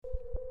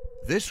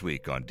This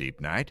week on Deep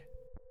Night.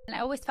 And I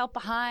always felt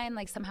behind,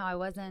 like somehow I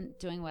wasn't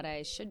doing what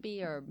I should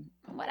be or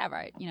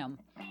whatever,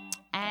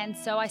 And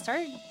so I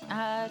started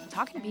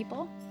talking to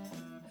people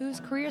whose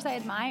careers I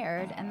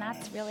admired, and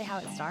that's really how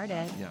it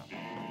started. Yeah.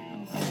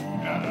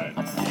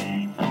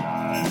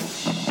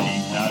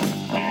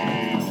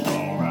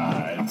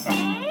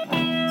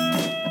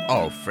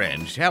 Oh,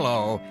 friends,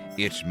 hello.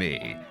 It's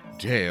me,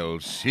 Dale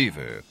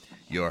Seaver,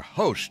 your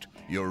host,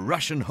 your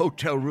Russian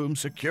hotel room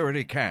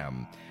security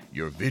cam,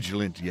 your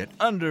vigilant yet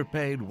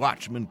underpaid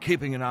watchman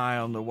keeping an eye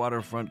on the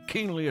waterfront,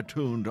 keenly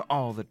attuned to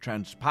all that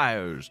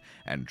transpires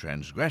and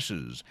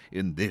transgresses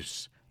in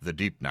this, the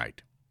Deep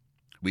Night.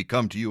 We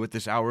come to you at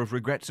this hour of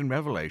regrets and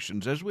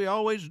revelations, as we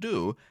always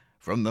do,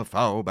 from the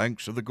foul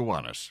banks of the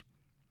Gowanus.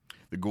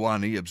 The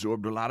Guani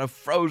absorbed a lot of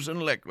frozen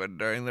liquid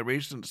during the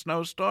recent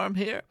snowstorm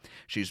here.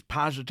 She's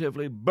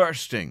positively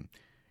bursting.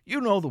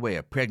 You know the way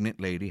a pregnant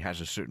lady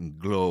has a certain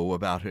glow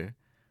about her?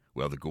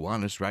 Well, the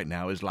Gowanus right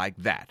now is like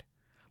that.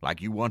 Like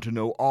you want to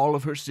know all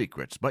of her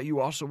secrets, but you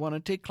also want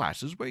to take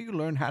classes where you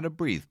learn how to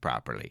breathe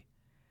properly.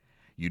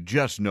 You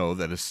just know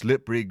that a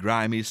slippery,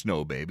 grimy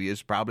snow baby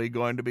is probably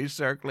going to be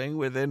circling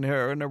within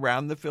her and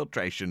around the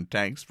filtration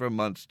tanks for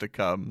months to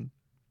come.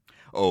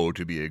 Oh,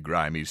 to be a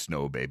grimy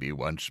snow baby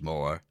once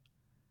more.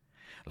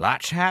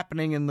 Lots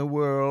happening in the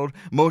world.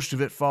 Most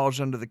of it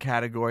falls under the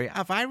category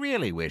of I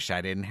really wish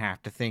I didn't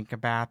have to think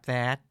about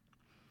that.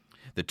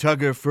 The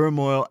Tugger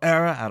Firmoil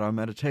era at our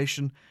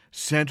meditation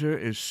center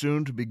is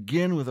soon to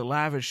begin with a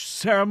lavish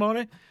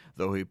ceremony,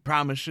 though he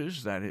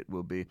promises that it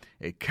will be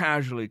a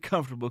casually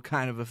comfortable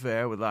kind of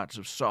affair with lots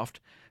of soft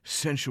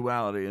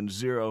sensuality and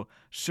zero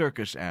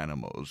circus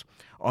animals.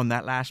 On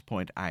that last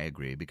point, I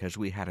agree, because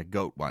we had a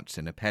goat once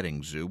in a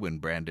petting zoo when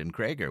Brandon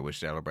Krager was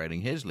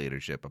celebrating his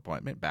leadership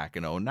appointment back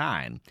in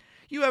 2009.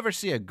 You ever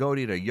see a goat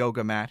eat a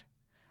yoga mat?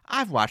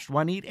 I've watched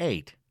one eat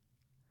 8.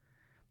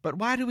 But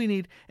why do we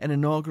need an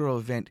inaugural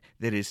event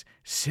that is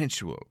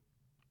sensual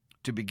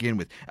to begin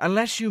with?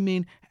 Unless you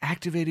mean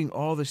activating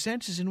all the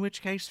senses, in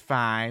which case,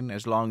 fine,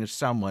 as long as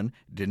someone,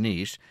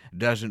 Denise,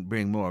 doesn't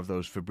bring more of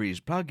those Febreze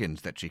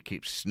plugins that she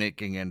keeps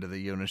sneaking into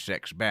the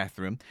unisex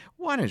bathroom.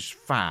 1 is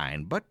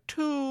fine, but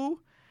 2?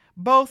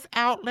 Both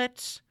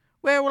outlets?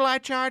 Where will I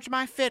charge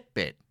my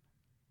Fitbit?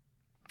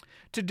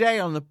 Today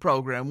on the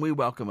program, we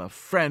welcome a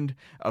friend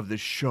of the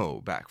show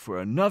back for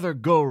another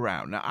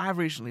go-round. Now, I've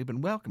recently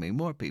been welcoming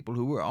more people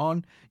who were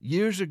on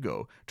years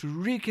ago to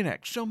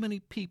reconnect. So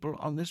many people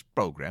on this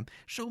program,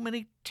 so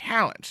many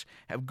talents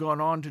have gone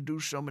on to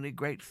do so many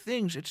great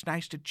things. It's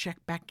nice to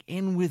check back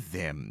in with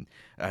them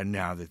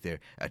now that they're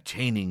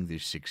attaining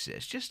this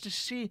success, just to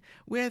see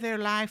where their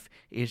life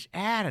is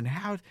at and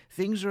how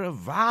things are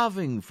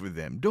evolving for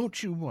them.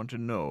 Don't you want to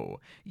know?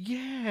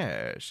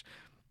 Yes.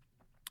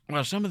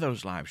 Well, some of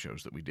those live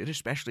shows that we did,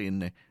 especially in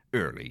the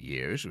early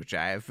years, which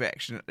I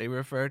affectionately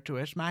refer to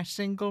as my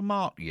single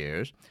malt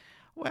years,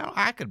 well,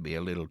 I could be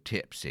a little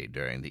tipsy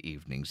during the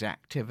evening's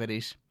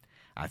activities.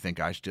 I think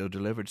I still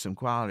delivered some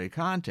quality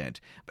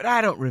content, but I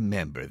don't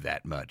remember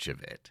that much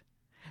of it.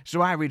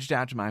 So I reached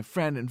out to my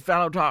friend and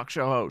fellow talk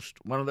show host,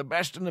 one of the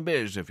best in the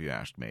biz, if you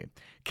ask me,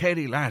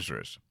 Catie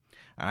Lazarus.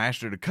 I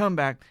asked her to come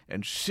back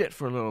and sit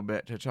for a little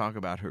bit to talk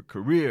about her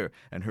career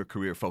and her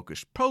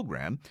career-focused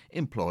program,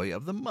 Employee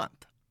of the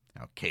Month.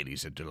 Now,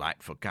 Katie's a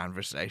delightful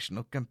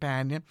conversational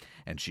companion,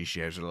 and she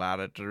shares a lot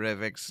of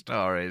terrific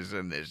stories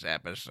in this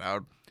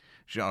episode.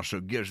 She also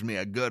gives me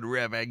a good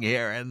ribbing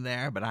here and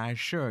there, but I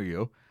assure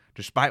you,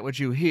 despite what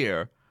you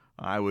hear,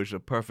 I was a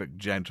perfect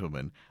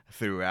gentleman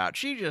throughout.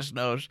 She just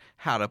knows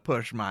how to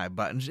push my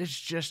buttons. It's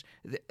just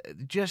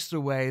the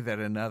way that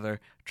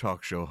another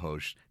talk show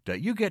host does.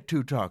 You get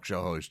 2 talk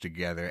show hosts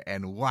together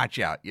and watch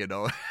out,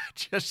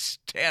 just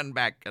stand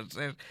back,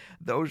 because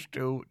those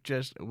two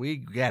we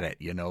get it,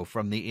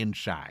 from the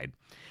inside.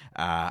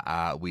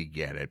 We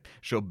get it.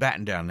 So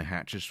batten down the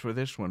hatches for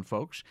this one,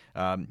 folks.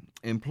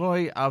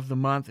 Employee of the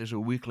Month is a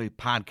weekly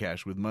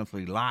podcast with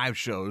monthly live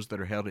shows that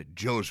are held at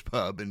Joe's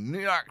Pub in New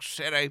York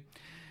City.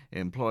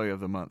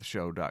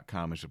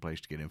 EmployeeOfTheMonthShow.com is a place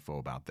to get info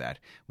about that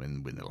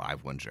when the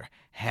live ones are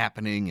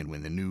happening and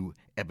when the new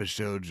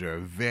episodes are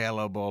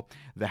available.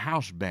 The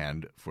house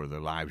band for the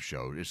live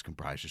show is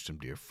comprised of some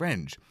dear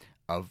friends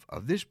of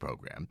this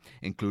program,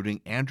 including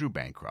Andrew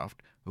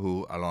Bancroft,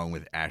 who, along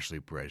with Ashley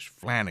Perez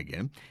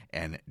Flanagan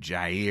and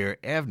Jair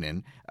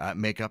Evnen,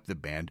 make up the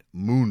band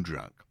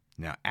Moondrunk.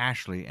 Now,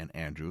 Ashley and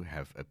Andrew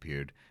have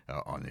appeared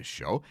on this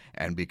show,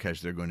 and because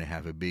they're going to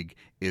have a big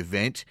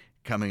event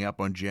coming up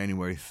on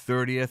January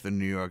 30th in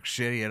New York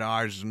City at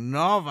Ars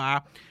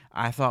Nova,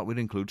 I thought we'd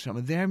include some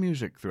of their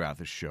music throughout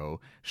the show,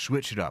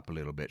 switch it up a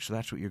little bit. So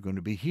that's what you're going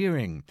to be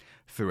hearing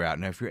throughout.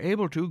 Now, if you're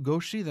able to,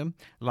 go see them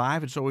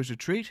live. It's always a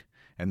treat.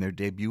 And their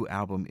debut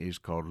album is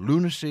called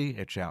Lunacy.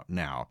 It's out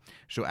now.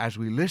 So as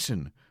we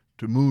listen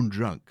to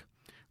Moondrunk,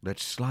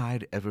 let's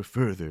slide ever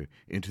further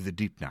into the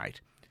deep night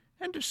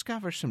and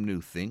discover some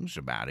new things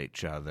about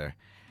each other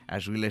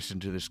as we listen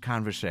to this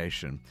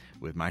conversation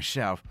with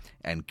myself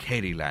and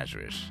Catie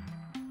Lazarus.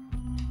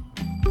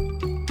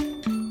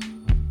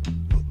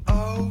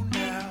 Oh,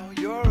 now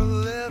you're a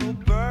little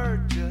bird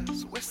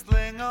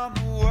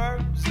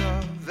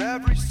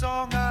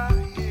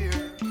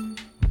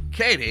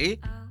Catie,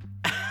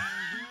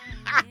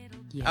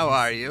 Yes. how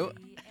are you?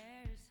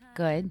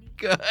 Good.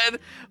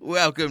 Good.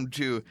 Welcome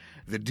to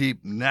the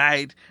deep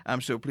night. I'm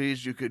so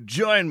pleased you could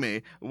join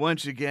me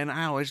once again.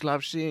 I always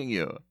love seeing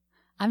you.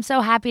 I'm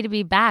so happy to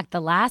be back.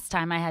 The last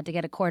time I had to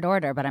get a court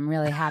order, but I'm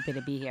really happy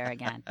to be here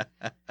again.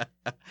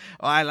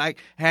 I like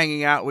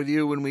hanging out with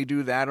you when we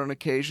do that on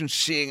occasion,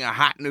 seeing a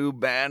hot new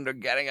band or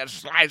getting a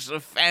slice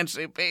of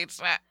fancy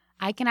pizza.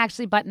 I can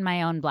actually button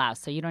my own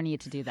blouse, so you don't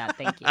need to do that.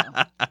 Thank you.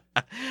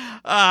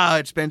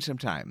 It's been some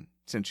time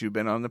since you've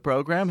been on the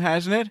program,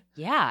 hasn't it?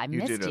 Yeah, I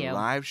missed you. You did a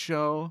live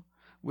show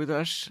with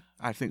us.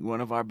 I think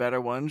one of our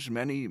better ones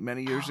many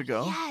years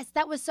ago. Yes,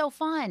 that was so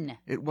fun.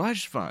 It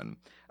was fun.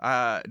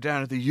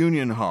 Down at the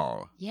Union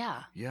Hall.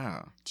 Yeah.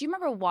 Yeah. Do you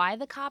remember why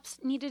the cops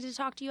needed to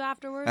talk to you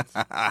afterwards?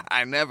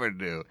 I never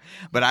do.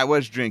 But I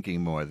was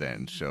drinking more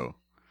then, so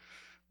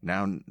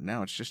now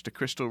it's just a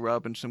crystal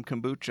rub and some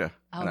kombucha,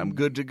 and I'm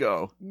good to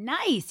go.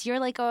 Nice. You're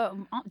like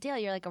Dale,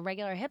 you're like a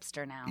regular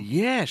hipster now.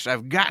 Yes,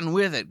 I've gotten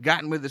with it,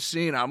 gotten with the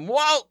scene. I'm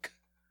woke.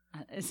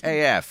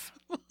 AF.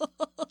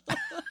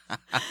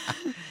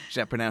 Is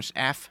that pronounced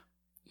AF?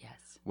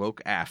 Yes.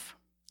 Woke AF.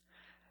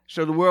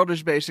 So the world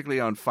is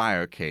basically on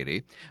fire,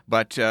 Catie,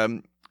 but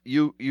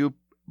you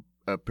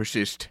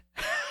persist.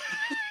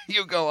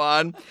 You go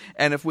on,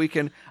 and if we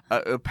can,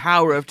 a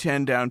power of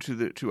 10 down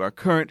to our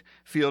current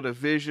field of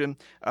vision,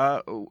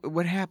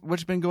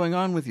 what's been going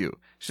on with you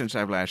since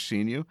I've last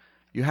seen you?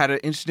 You had an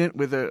incident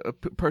with a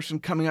person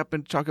coming up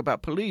and talk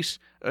about police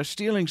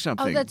stealing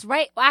something. Oh, that's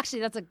right. Well,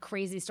 actually, that's a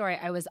crazy story.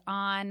 I was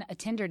on a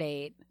Tinder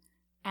date,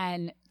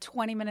 and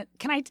 20 minutes.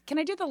 Can I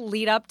do the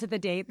lead up to the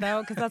date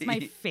though? Because that's my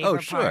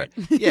favorite part.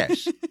 Oh, sure.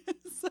 Yes.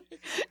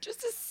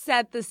 Just to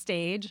set the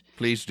stage.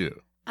 Please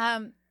do.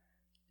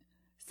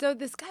 So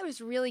this guy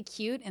was really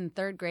cute in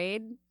third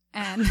grade,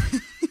 and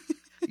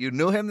you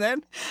knew him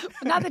then?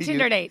 Not the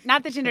Tinder date.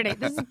 Not the Tinder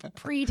date. This is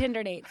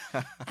pre-Tinder date.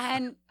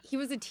 And he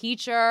was a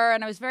teacher,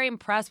 and I was very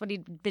impressed what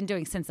he'd been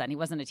doing since then. He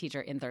wasn't a teacher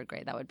in third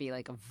grade. That would be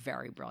like a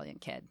very brilliant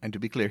kid. And to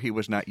be clear, he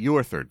was not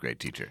your third grade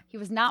teacher. He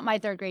was not my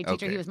third grade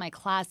teacher. Okay. He was my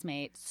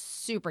classmate.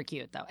 Super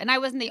cute, though. And I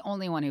wasn't the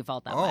only one who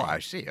felt that way. Oh, I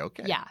see.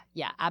 Okay.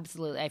 Yeah,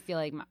 absolutely. I feel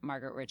like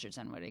Margaret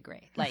Richardson would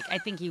agree. Like, I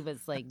think he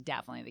was, like,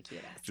 definitely the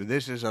cutest. So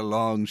this is a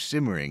long,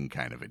 simmering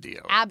kind of a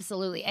deal.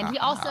 Absolutely. And he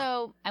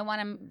also, I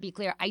want to be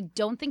clear, I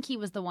don't think he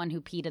was the one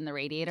who peed in the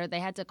radiator. They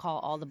had to call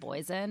all the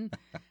boys in.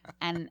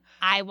 And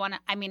I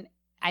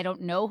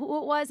don't know who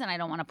it was, and I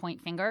don't want to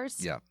point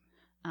fingers. Yeah.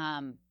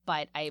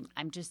 But I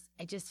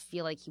just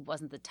feel like he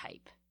wasn't the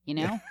type, you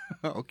know?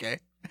 Okay.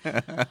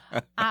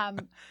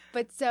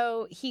 But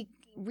so he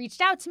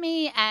reached out to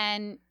me,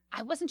 and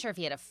I wasn't sure if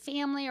he had a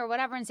family or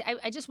whatever. And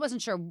I just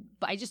wasn't sure,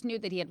 but I just knew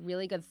that he had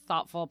really good,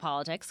 thoughtful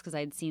politics because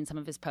I'd seen some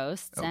of his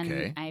posts. Okay.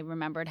 And I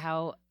remembered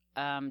how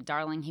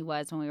darling he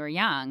was when we were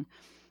young.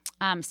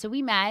 So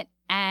we met,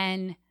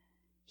 and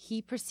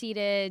he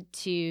proceeded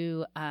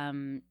to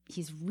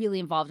he's really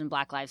involved in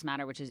Black Lives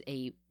Matter, which is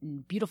a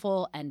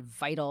beautiful and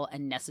vital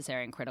and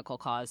necessary and critical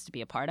cause to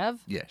be a part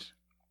of. Yes.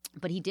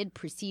 But he did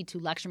proceed to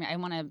lecture me. I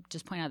want to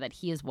just point out that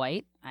he is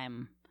white.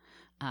 I'm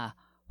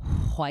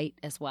white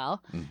as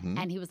well. Mm-hmm.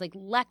 And he was like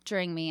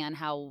lecturing me on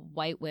how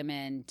white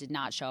women did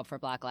not show up for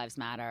Black Lives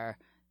Matter.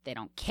 They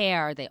don't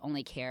care. They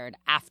only cared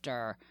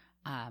after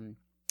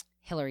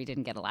Hillary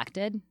didn't get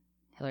elected,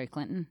 Hillary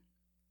Clinton.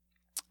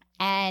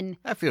 And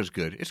that feels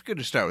good. It's good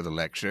to start with a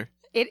lecture.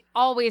 It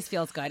always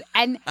feels good.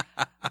 And,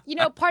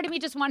 part of me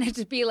just wanted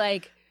to be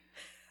like,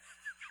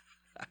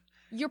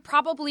 you're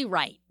probably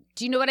right.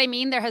 Do you know what I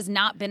mean? There has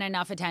not been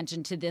enough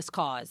attention to this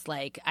cause.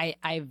 Like,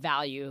 I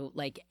value,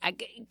 like,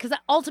 because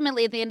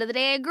ultimately at the end of the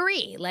day, I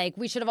agree. Like,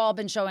 we should have all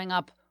been showing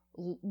up,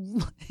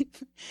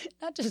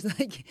 not just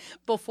like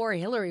before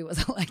Hillary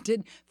was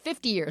elected,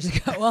 50 years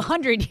ago,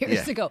 100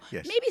 years ago.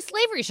 Yes. Maybe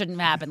slavery shouldn't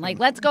have happened. Like,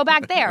 let's go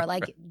back there.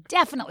 Like,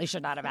 definitely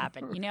should not have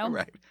happened, you know?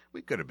 Right.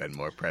 We could have been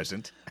more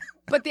present.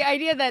 But the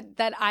idea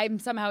that I'm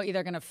somehow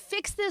either going to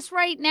fix this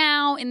right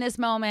now in this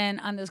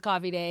moment on this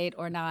coffee date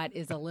or not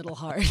is a little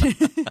hard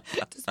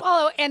to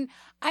swallow. And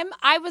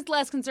I was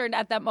less concerned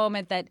at that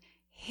moment that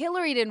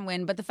Hillary didn't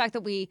win, but the fact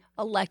that we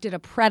elected a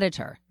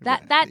predator.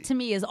 That to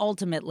me is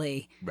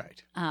ultimately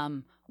right.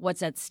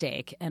 What's at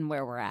stake and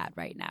where we're at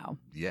right now.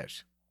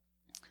 Yes.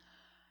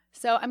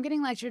 So I'm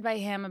getting lectured by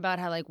him about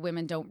how like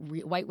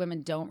white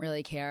women don't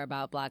really care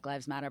about Black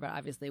Lives Matter, but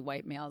obviously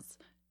white males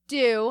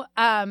do,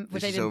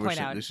 which I didn't point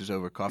out. This is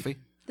over coffee?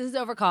 This is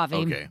over coffee.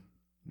 Okay.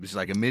 This is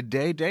like a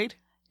midday date?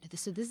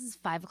 So this is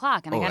 5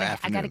 o'clock, and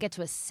I gotta get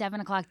to a 7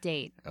 o'clock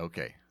date.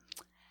 Okay.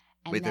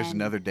 And wait, there's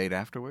another date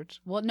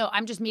afterwards? Well, no,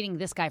 I'm just meeting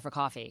this guy for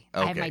coffee.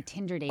 Okay. I have my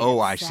Tinder date.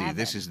 Oh, at I 7. see.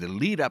 This is the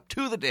lead up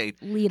to the date.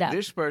 Lead up.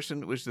 This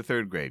person was the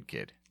third grade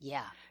kid.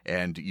 Yeah.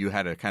 And you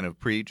had a kind of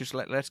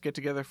let's get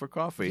together for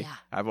coffee. Yeah.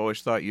 I've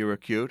always thought you were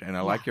cute, and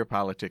I like your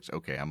politics.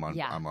 Okay, I'm on.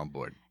 Yeah. I'm on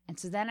board. And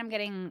so then I'm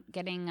getting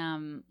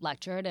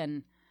lectured,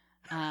 and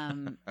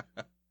and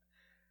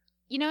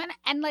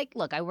like,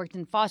 look, I worked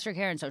in foster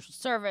care and social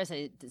service.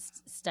 I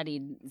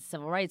studied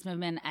civil rights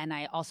movement, and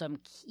I also am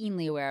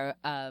keenly aware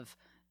of,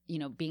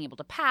 being able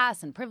to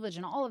pass and privilege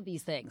and all of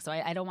these things. So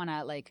I don't want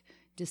to like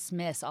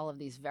dismiss all of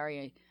these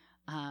very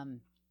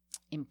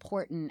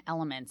important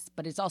elements,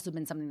 but it's also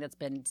been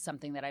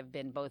something that I've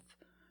been both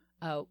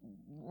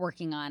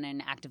working on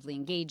and actively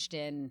engaged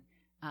in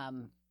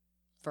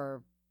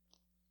for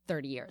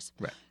 30 years.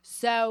 Right.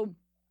 So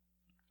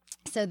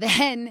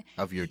then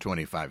of your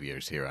 25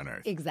 years here on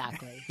Earth.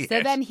 Exactly. Yes.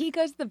 So then he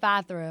goes to the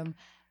bathroom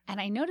and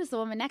I notice the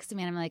woman next to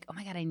me and I'm like, oh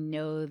my God, I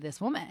know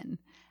this woman.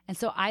 And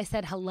so I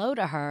said hello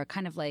to her,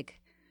 kind of like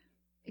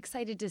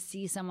excited to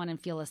see someone and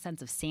feel a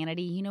sense of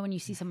sanity. You know when you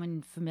see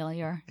someone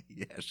familiar?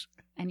 Yes.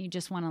 And you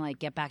just want to like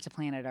get back to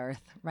planet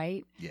Earth,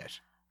 right? Yes.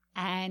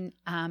 And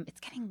it's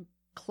getting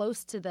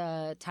close to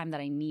the time that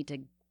I need to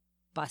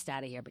bust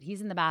out of here. But he's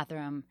in the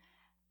bathroom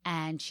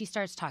and she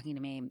starts talking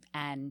to me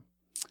and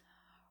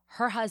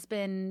her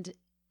husband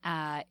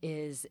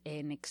is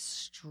an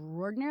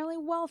extraordinarily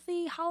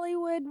wealthy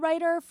Hollywood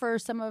writer for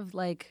some of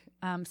like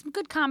some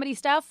good comedy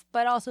stuff,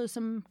 but also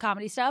some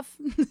comedy stuff.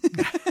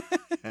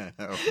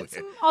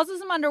 Also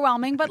some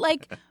underwhelming, but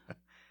like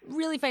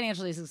really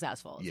financially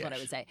successful is what I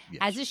would say. Yes.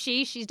 As is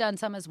she. She's done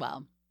some as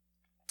well.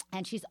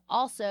 And she's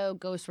also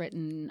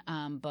ghostwritten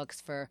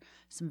books for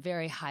some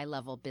very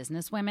high-level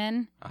business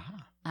women.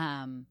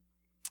 Uh-huh.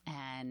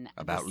 And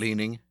about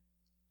leaning.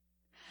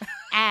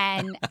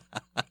 And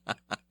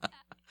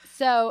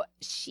so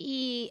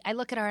I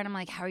look at her and I'm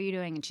like, how are you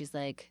doing? And she's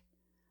like,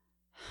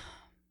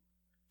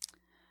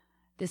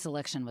 this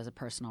election was a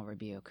personal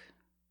rebuke.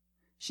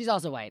 She's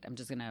also white. I'm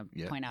just going to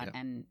point out. Yeah.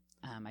 And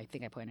I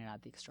think I pointed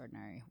out the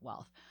extraordinary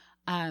wealth.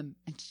 And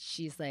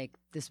she's like,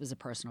 this was a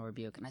personal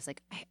rebuke. And I was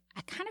like,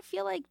 I kind of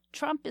feel like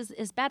Trump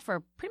is bad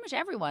for pretty much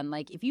everyone.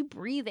 Like if you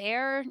breathe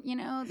air,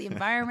 the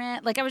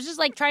environment, like I was just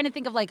like trying to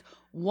think of like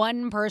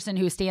one person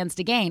who stands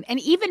to gain. And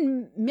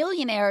even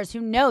millionaires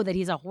who know that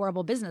he's a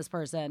horrible business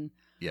person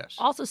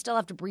also still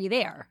have to breathe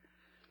air.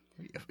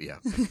 Yeah.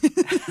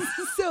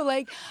 So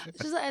like,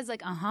 I was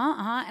like,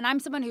 And I'm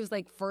someone who's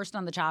like first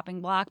on the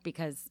chopping block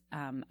because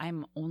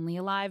I'm only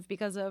alive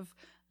because of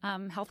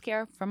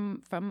healthcare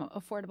from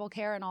Affordable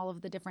Care and all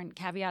of the different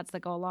caveats that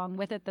go along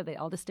with it,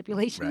 all the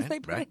stipulations they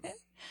put in.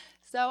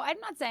 So I'm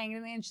not saying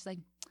anything. And she's like,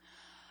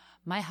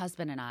 my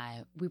husband and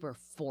I, we were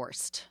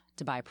forced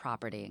to buy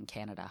property in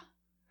Canada.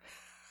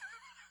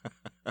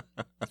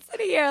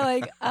 Sitting here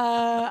like,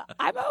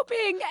 I'm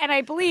hoping, and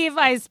I believe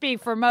I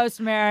speak for most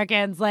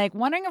Americans, like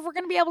wondering if we're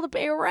going to be able to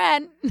pay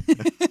rent.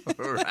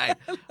 Right.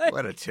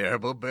 What a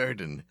terrible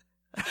burden.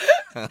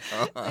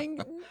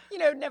 And,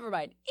 never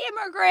mind.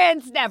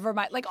 Immigrants, never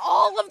mind. Like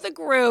all of the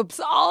groups,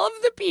 all of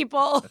the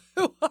people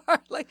who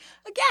are like,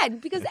 again,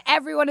 because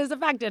everyone is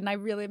affected. And I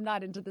really am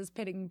not into this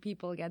pitting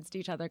people against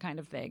each other kind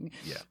of thing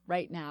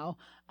right now.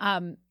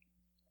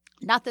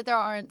 Not that there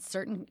aren't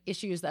certain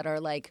issues that are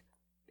like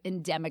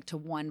endemic to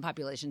one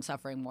population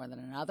suffering more than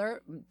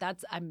another.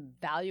 I'm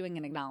valuing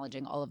and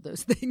acknowledging all of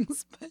those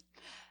things. But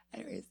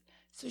anyways,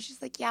 so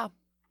she's like, yeah,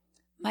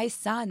 my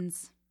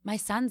sons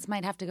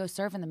might have to go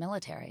serve in the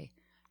military.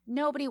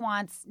 Nobody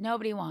wants your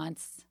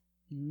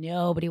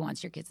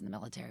kids in the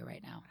military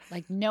right now.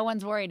 Like no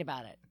one's worried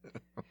about it.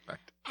 Right.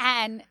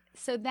 And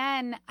so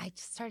then I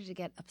just started to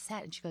get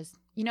upset. And she goes,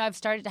 I've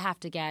started to have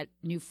to get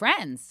new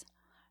friends.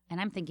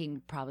 And I'm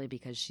thinking probably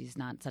because she's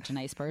not such a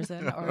nice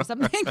person or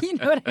something. You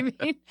know what I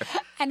mean?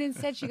 And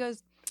instead she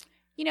goes,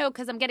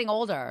 because I'm getting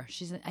older.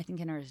 She's, I think,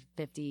 in her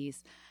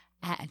 50s.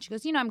 And she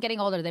goes, I'm getting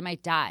older. They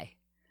might die.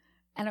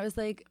 And I was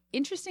like,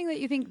 interesting that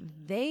you think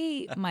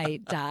they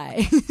might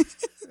die. So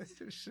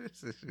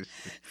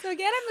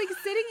again, I'm like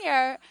sitting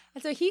here.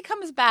 And so he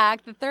comes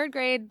back. The third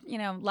grade,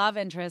 love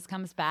interest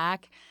comes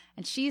back.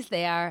 And she's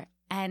there.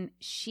 And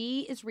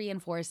she is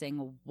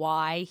reinforcing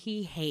why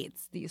he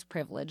hates these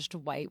privileged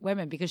white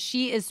women because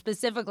she is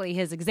specifically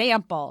his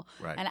example.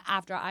 Right. And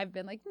after I've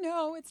been like,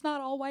 no, it's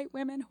not all white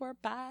women who are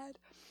bad.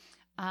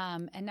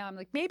 And now I'm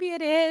like, maybe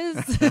it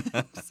is.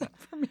 So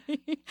for me.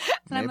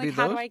 And I'm like,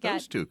 how do I get...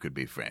 those two could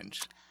be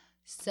friends.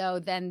 So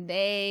then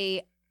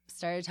they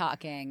started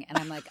talking, and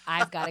I'm like,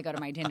 I've got to go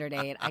to my Tinder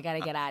date. I got to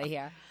get out of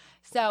here.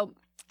 So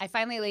I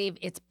finally leave.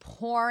 It's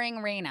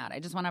pouring rain out. I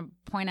just want to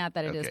point out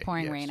that it is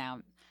pouring rain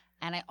out.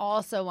 And I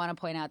also want to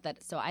point out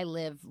that so I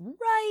live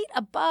right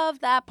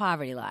above that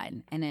poverty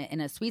line. And in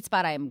a sweet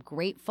spot, I am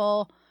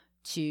grateful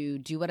to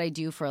do what I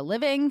do for a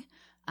living.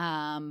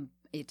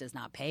 It does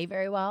not pay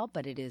very well,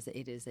 but it is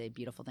a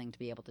beautiful thing to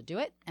be able to do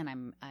it, and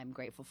I'm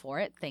grateful for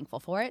it,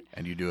 thankful for it.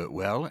 And you do it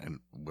well, and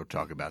we'll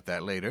talk about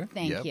that later.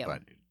 Thank you.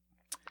 But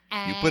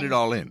you put it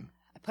all in.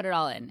 I put it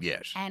all in.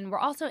 Yes. And we're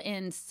also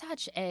in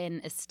such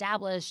an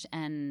established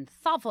and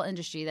thoughtful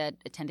industry that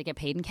tend to get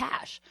paid in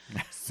cash.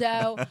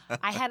 So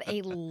I had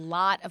a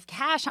lot of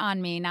cash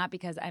on me, not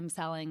because I'm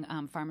selling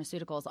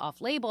pharmaceuticals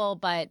off-label,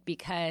 but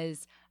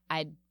because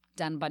I'd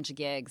done a bunch of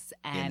gigs.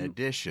 And in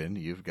addition,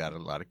 you've got a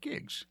lot of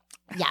gigs.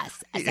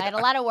 Yes. So I had a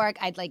lot of work.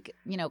 I'd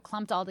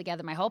clumped all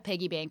together. My whole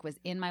piggy bank was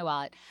in my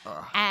wallet.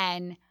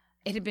 And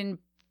it had been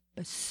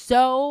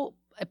so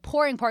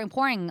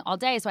pouring all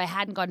day. So I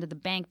hadn't gone to the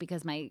bank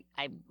because I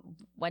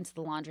went to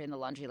the laundry and the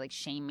laundry like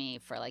shamed me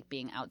for like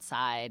being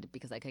outside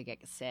because I could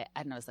get sick.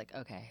 And I was like,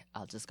 okay,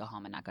 I'll just go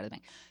home and not go to the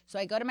bank. So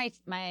I go to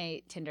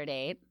my Tinder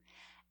date,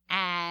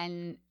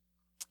 and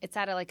it's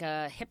at a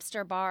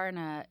hipster bar in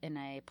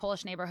a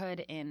Polish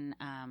neighborhood in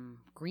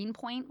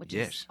Greenpoint, which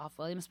is off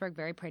Williamsburg,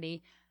 very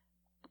pretty.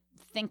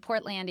 Think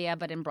Portlandia,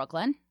 but in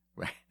Brooklyn.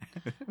 Right.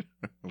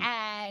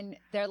 And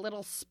there are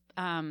little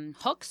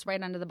hooks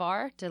right under the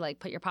bar to like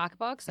put your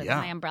pocketbook. So I got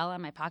my umbrella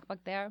and my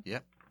pocketbook there.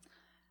 Yep.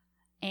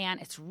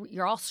 And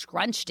you're all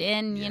scrunched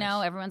in, you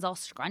know, everyone's all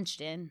scrunched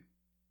in.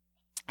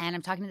 And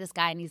I'm talking to this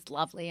guy, and he's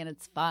lovely, and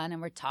it's fun,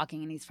 and we're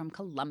talking, and he's from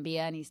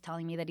Colombia, and he's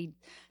telling me that he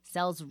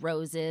sells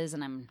roses,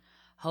 and I'm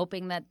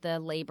hoping that the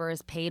labor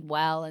is paid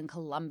well in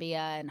Colombia,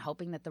 and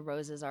hoping that the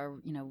roses are,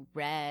 you know,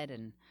 red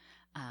and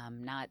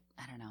not,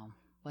 I don't know,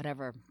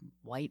 whatever,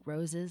 white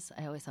roses.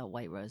 I always thought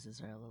white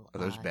roses are a little Are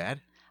those odd.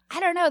 bad? I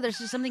don't know. There's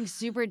just something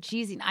super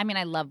cheesy. I mean,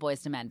 I love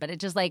Boyz II Men, but it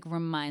just like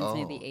reminds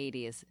me of the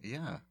 80s.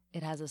 Yeah.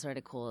 It has a sort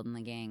of Kool in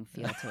the Gang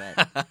feel to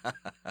it.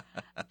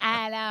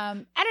 And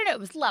I don't know. It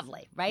was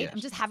lovely, right? Yes. I'm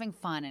just having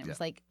fun. And it was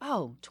like,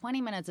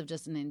 20 minutes of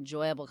just an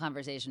enjoyable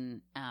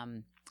conversation,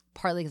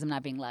 partly because I'm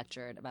not being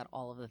lectured about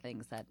all of the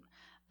things that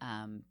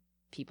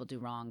people do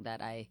wrong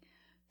that I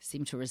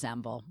seem to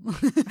resemble.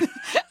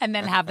 And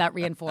then have that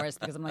reinforced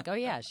because I'm like, oh,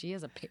 yeah, she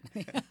is a pain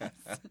in the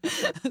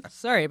ass.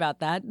 Sorry about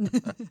that.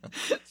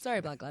 Sorry,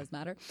 Black Lives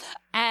Matter.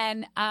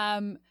 And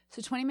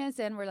so 20 minutes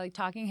in, we're like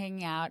talking,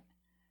 hanging out.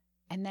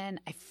 And then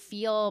I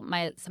feel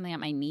something at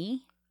my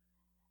knee.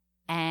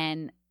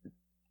 And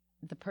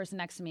the person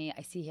next to me,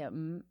 I see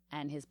him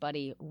and his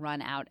buddy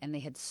run out, and they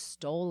had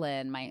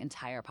stolen my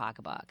entire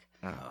pocketbook.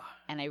 Oh.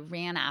 And I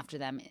ran after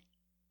them.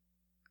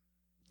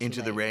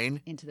 Into the rain?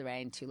 Into the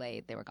rain. Too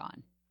late. They were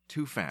gone.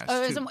 Too fast.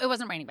 Oh, it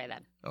wasn't raining by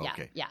then.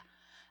 Okay. Yeah.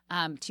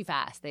 Too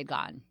fast. They'd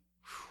gone.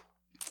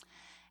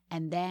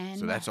 And then.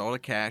 So that's all the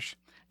cash.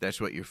 That's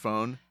what your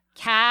phone?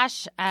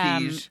 Cash.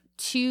 Keys?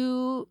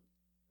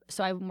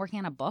 So I'm working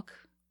on a book.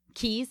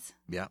 Keys.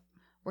 Yeah.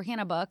 Working on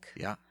a book.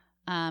 Yeah.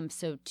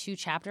 So 2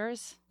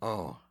 chapters.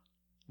 Oh.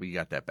 We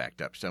got that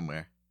backed up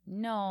somewhere.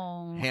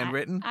 No.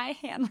 Handwritten? I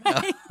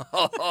handwrite.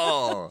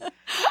 Oh.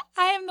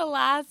 I am the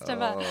last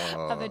of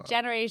a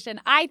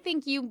generation. I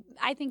think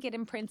it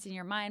imprints in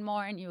your mind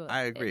more, and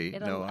I agree.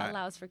 It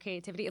allows for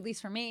creativity, at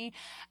least for me.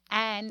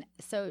 And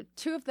so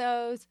 2 of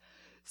those.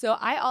 So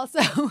I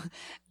also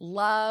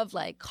love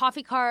like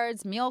coffee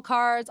cards, meal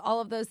cards,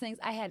 all of those things.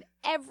 I had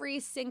every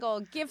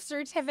single gift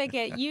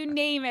certificate, you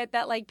name it,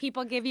 that like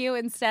people give you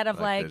instead of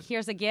like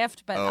here's a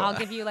gift, but I'll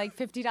give you like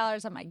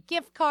 $50 on my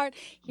gift card.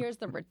 Here's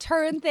the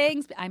return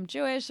things. I'm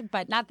Jewish,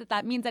 but not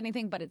that means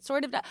anything, but it's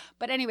sort of.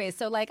 But anyway,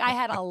 so like I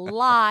had a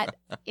lot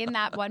in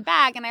that one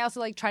bag, and I also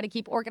like try to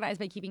keep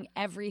organized by keeping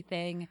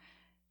everything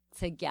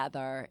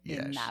together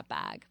in that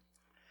bag.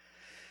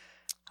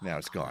 Now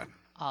it's gone.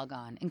 All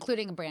gone,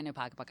 including a brand new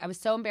pocketbook. I was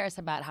so embarrassed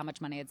about how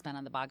much money I'd spent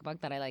on the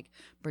pocketbook that I like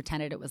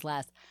pretended it was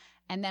less.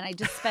 And then I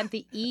just spent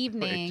the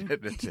evening to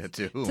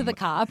the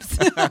cops.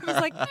 I was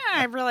like,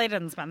 I really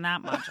didn't spend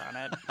that much on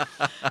it.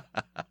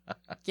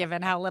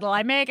 Given how little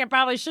I make, it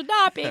probably should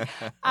not be.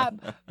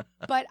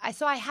 But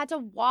I had to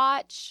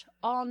watch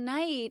all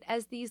night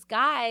as these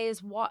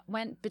guys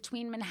went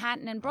between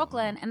Manhattan and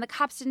Brooklyn, and the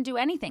cops didn't do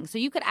anything. So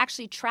you could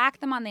actually track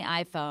them on the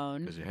iPhone.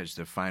 Because it has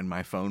the Find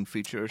My Phone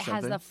feature or something?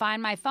 It has the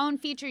Find My Phone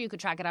feature. You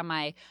could track it on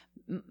my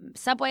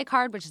Subway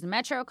card, which is a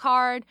Metro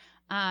card,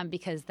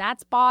 because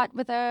that's bought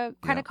with a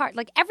credit card.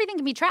 Like, everything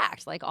can be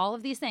tracked, like all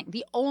of these things.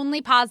 The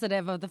only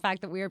positive of the fact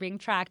that we are being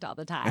tracked all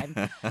the time.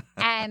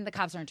 And the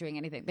cops aren't doing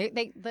anything.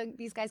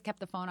 These guys kept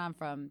the phone on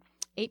from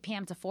 8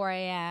 p.m. to 4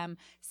 a.m.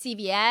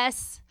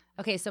 CVS.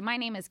 Okay, so my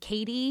name is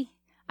Catie.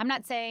 I'm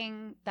not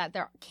saying that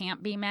there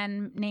can't be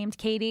men named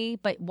Catie,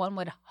 but one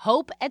would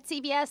hope at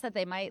CVS that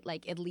they might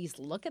like at least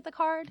look at the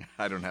card.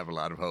 I don't have a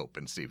lot of hope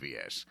in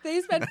CVS.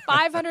 They spent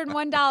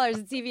 $501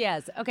 at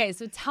CVS. Okay,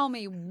 so tell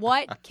me,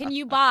 what can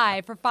you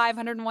buy for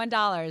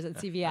 $501 at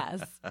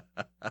CVS?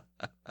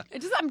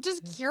 I'm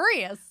just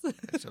curious.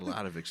 It's a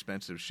lot of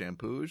expensive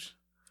shampoos.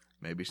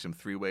 Maybe some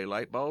 3-way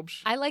light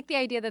bulbs. I like the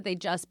idea that they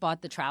just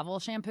bought the travel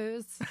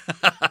shampoos,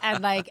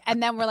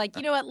 and then we're like,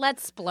 you know what?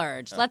 Let's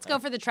splurge. Let's go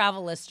for the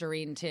travel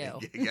Listerine too.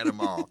 You get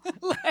them all.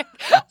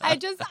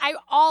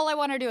 All I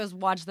want to do is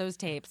watch those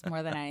tapes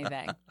more than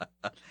anything.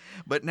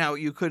 But now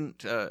you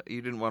couldn't.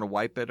 You didn't want to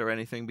wipe it or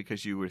anything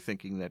because you were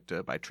thinking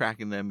that by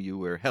tracking them you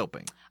were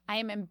helping. I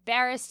am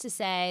embarrassed to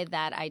say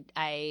that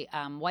I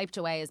wiped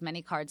away as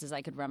many cards as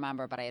I could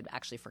remember, but I had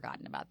actually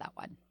forgotten about that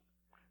one.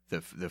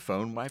 The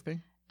phone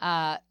wiping.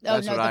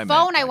 The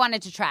phone I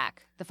wanted to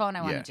track. The phone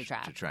I wanted to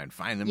track. To try and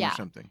find them or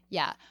something.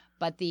 Yeah.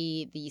 But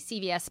the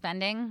CVS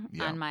spending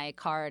on my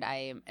card,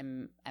 I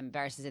am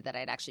embarrassed to say that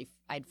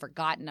I'd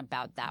forgotten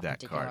about that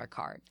particular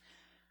card.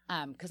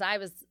 Because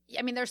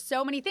there's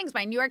so many things.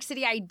 My New York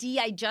City ID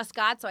I just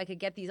got so I could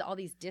get all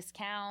these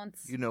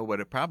discounts. You know what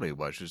it probably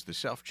was the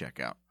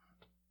self-checkout.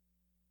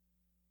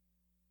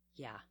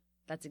 Yeah,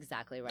 that's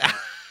exactly right.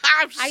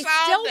 I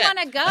still want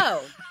to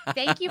go.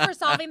 Thank you for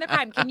solving the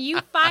crime. Can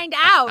you find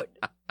out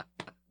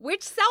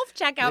which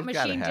self-checkout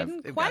machine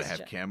didn't they've question? Got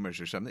to have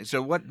cameras or something.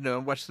 So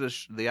what's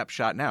the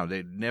upshot now?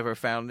 They never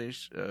found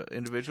these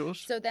individuals?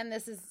 So then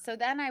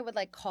I would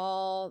like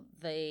call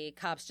the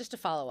cops just to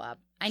follow up.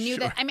 I knew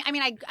that.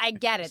 I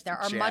get it. There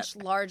are much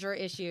larger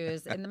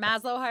issues in the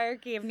Maslow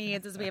hierarchy of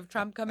needs as we have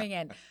Trump coming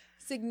in.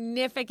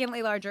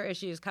 Significantly larger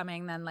issues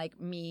coming than like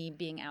me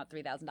being out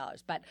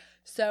 $3,000. But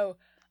so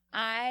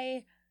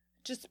I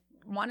just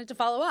wanted to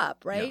follow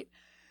up, right?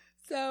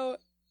 Yeah. So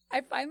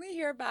I finally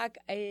hear back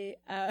a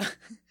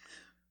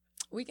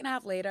week and a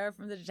half later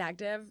from the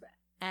detective,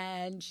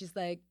 and she's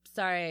like,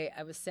 "Sorry,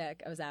 I was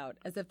sick. I was out."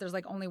 As if there's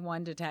like only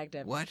one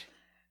detective. What?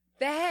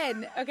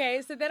 Then,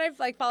 okay, so then I've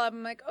like followed up.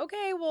 I'm like,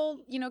 okay, well,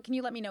 can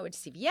you let me know which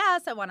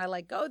CVS? I want to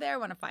like go there. I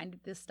want to find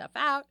this stuff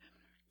out.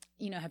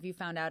 Have you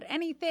found out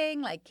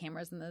anything? Like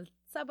cameras in the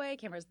subway,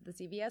 cameras at the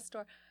CVS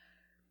store.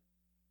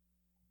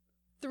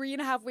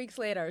 3.5 weeks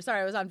later,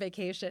 sorry, I was on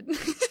vacation.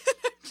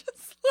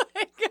 Just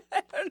like,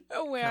 I don't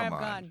know where I've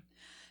gone.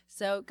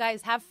 So,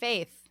 guys, have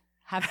faith.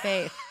 Have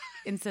faith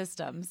in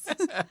systems.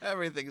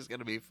 Everything's going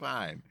to be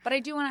fine. But I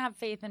do want to have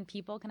faith in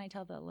people. Can I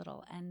tell the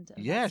little end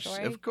of that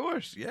story? Yes, of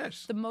course,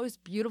 yes. The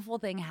most beautiful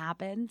thing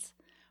happened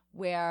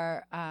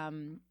where a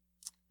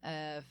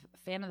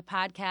fan of the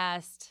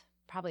podcast,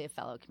 probably a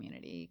fellow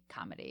community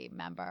comedy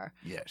member,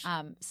 yes,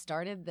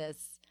 started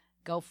this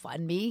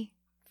GoFundMe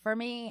for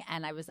me,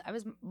 and I was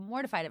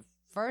mortified at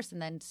first,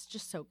 and then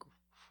just so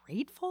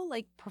grateful,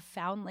 like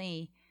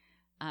profoundly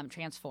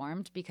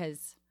transformed,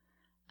 because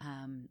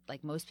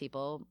like most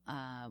people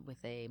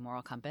with a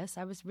moral compass,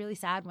 I was really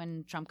sad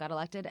when Trump got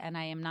elected, and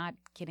I am not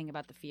kidding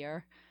about the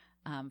fear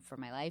for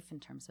my life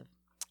in terms of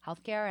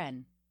healthcare,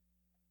 and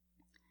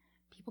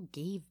people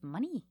gave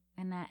money,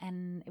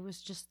 and it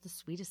was just the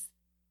sweetest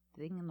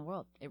thing in the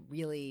world. It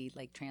really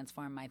like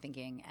transformed my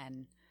thinking,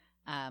 and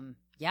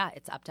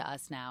it's up to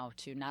us now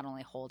to not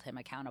only hold him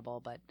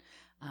accountable, but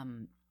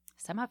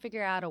somehow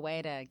figure out a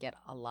way to get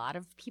a lot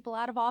of people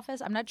out of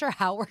office. I'm not sure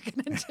how we're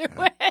going to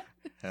do it.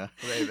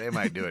 They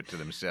might do it to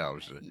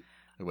themselves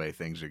the way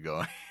things are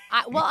going.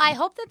 I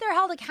hope that they're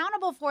held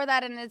accountable for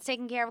that and it's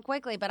taken care of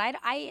quickly. But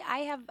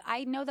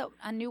I know that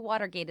a new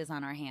Watergate is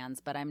on our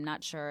hands, but I'm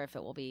not sure if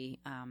it will be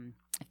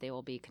if they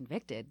will be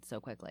convicted so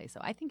quickly. So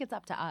I think it's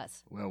up to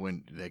us. Well,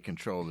 when they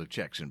control the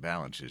checks and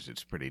balances,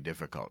 it's pretty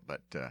difficult.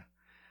 But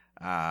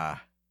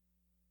I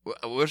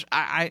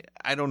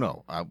don't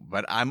know.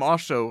 But I'm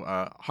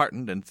also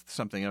heartened, and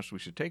something else we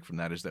should take from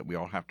that is that we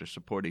all have to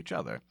support each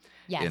other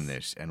in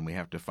this, and we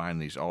have to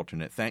find these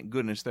alternate. Thank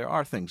goodness there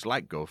are things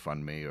like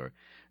GoFundMe or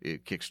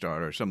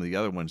Kickstarter or some of the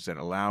other ones that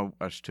allow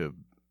us to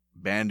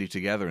bandy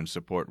together and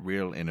support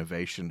real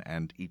innovation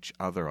and each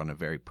other on a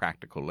very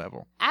practical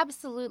level.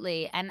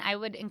 Absolutely. And I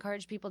would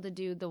encourage people to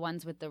do the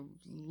ones with the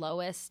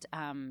lowest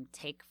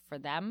take for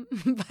them,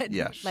 but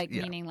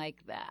meaning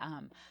like the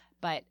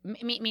but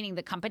meaning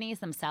the companies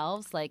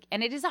themselves, like,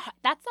 and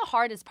that's the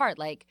hardest part.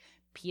 Like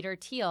Peter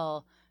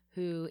Thiel,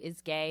 who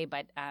is gay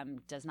but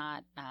does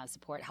not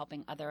support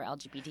helping other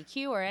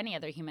LGBTQ or any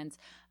other humans.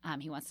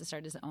 He wants to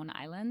start his own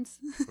islands,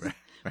 right.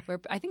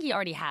 Where I think he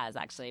already has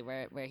actually,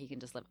 where he can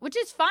just live, which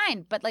is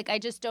fine. But like, I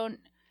just don't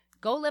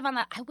go live on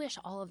that. I wish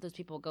all of those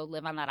people go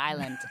live on that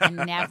island and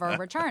never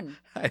return.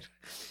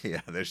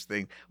 There's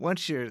thing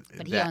once you're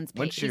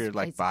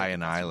like buy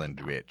an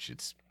island rich,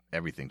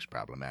 everything's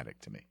problematic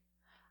to me.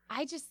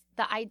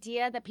 The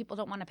idea that people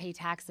don't want to pay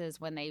taxes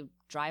when they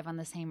drive on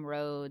the same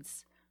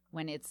roads,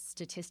 when it's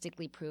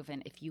statistically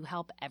proven, if you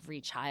help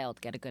every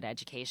child get a good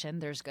education,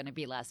 there's going to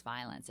be less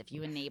violence. If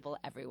you enable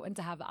everyone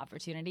to have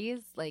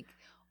opportunities, like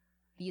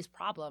these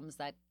problems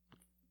that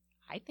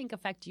I think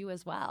affect you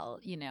as well,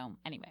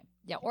 anyway.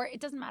 Yeah, or it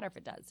doesn't matter if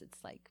it does.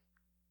 It's like,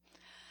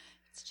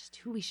 it's just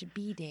who we should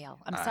be, Dale.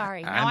 I'm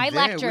sorry. Now I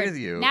lectured. With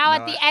you. Now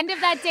at the end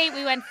of that date,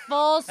 we went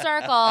full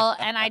circle,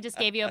 and I just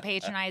gave you a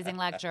patronizing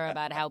lecture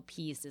about how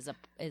peace is a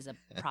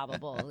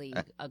probably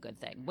a good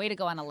thing. Way to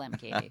go on a limb,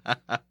 Catie.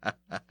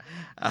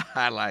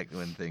 I like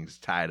when things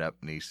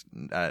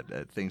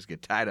things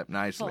get tied up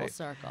nicely. Full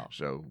circle.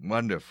 So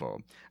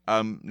wonderful.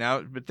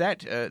 Now, but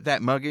that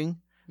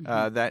mugging,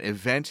 that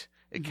event,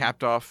 it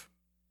capped off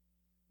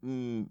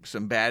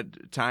some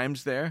bad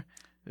times there.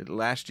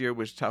 Last year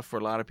was tough for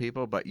a lot of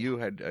people, but you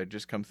had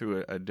just come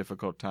through a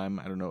difficult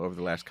time, I don't know, over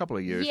the last couple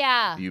of years.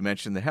 Yeah. You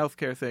mentioned the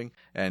healthcare thing,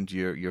 and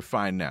you're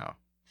fine now.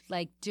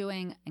 Like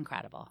doing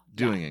incredible.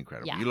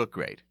 Incredible. Yeah. You look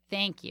great.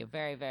 Thank you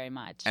very, very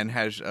much. And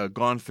has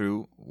gone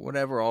through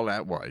whatever all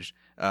that was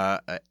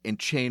and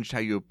changed how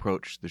you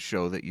approach the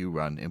show that you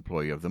run,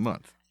 Employee of the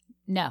Month.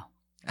 No.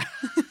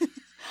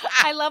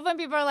 I love when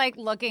people are like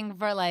looking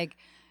for like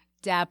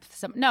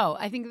depth. No,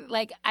 I think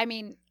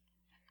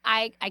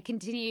I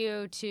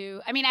continue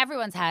to. I mean,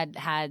 everyone's had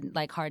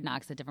like hard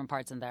knocks at different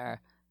parts in their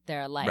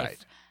life, right?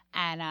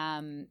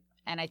 And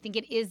I think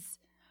it is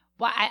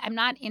Well, I'm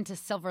not into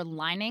silver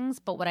linings,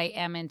 but what I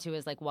am into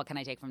is like, what can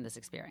I take from this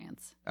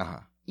experience?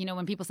 You know,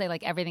 when people say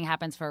like everything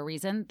happens for a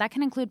reason, that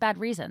can include bad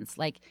reasons.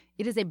 Like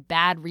it is a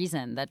bad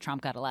reason that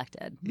Trump got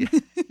elected.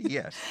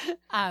 Yes.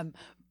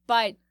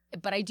 But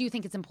I do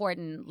think it's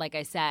important, like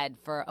I said,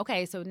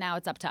 so now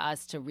it's up to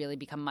us to really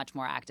become much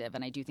more active.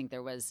 And I do think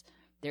there is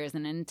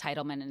an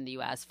entitlement in the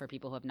U.S. for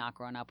people who have not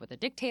grown up with a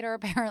dictator,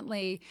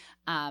 apparently.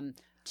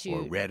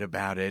 Or read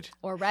about it.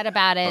 Or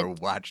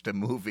watched a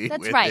movie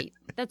That's with right.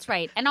 it. That's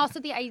right. And also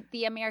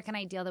the American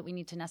ideal that we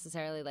need to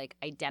necessarily like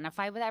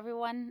identify with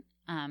everyone.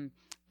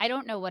 I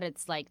don't know what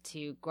it's like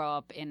to grow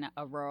up in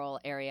a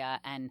rural area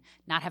and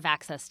not have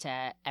access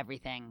to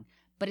everything.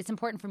 But it's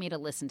important for me to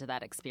listen to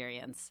that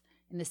experience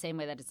in the same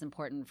way that it's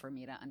important for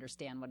me to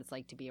understand what it's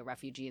like to be a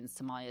refugee in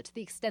Somalia to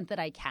the extent that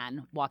I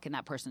can walk in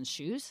that person's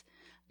shoes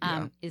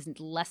is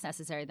less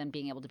necessary than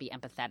being able to be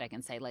empathetic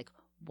and say like,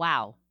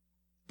 wow,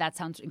 that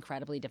sounds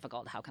incredibly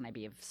difficult. How can I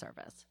be of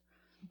service?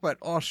 But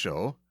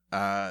also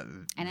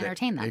and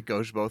entertain them. It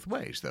goes both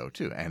ways, though,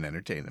 too, and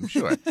entertain them,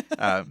 sure.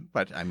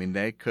 But, I mean,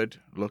 they could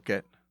look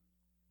at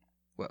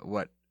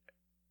what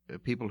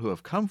people who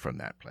have come from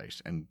that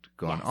place and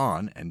gone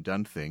on and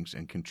done things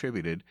and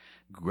contributed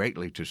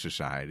greatly to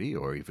society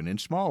or even in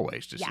small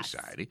ways to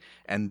society,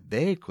 and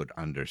they could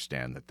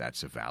understand that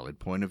that's a valid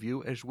point of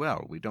view as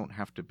well. We don't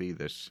have to be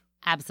this...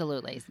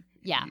 Absolutely.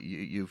 Yeah.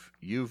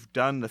 You've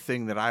done the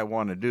thing that I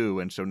want to do,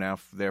 and so now,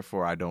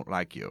 therefore, I don't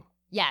like you.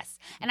 Yes.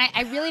 And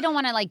I really don't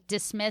want to like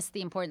dismiss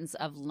the importance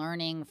of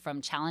learning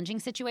from challenging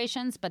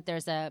situations, but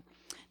there's a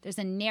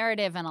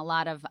narrative and a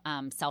lot of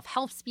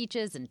self-help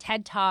speeches and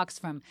TED Talks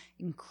from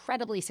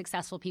incredibly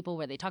successful people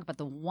where they talk about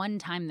the one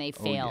time they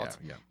failed.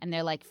 And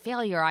they're like,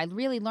 failure, I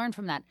really learned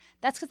from that.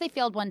 That's because they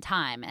failed one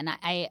time. And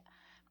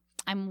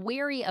I'm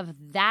wary of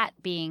that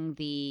being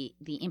the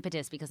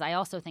impetus because I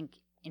also think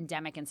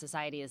endemic in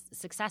society is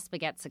success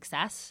begets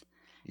success.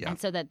 Yeah. And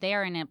so that they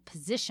are in a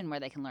position where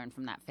they can learn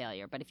from that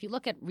failure. But if you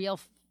look at real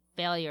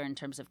failure in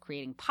terms of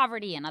creating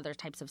poverty and other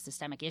types of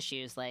systemic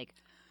issues, like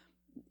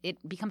it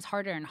becomes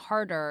harder and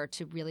harder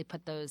to really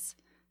put those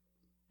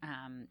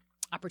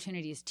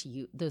opportunities to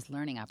use, those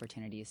learning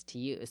opportunities to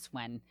use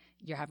when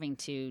you're having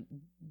to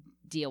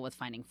deal with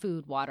finding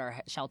food, water,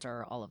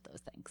 shelter, all of those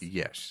things.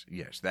 Yes,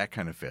 that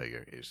kind of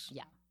failure is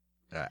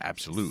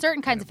absolute.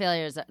 Certain kinds of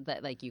failures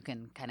that like you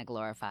can kind of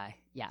glorify.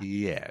 Yeah.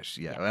 Yes.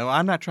 Yeah. Well,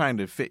 I'm not trying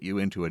to fit you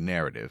into a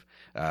narrative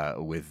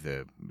with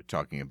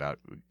talking about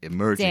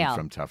emerging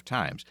from tough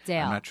times.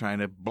 Dale. I'm not trying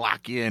to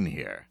block you in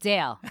here.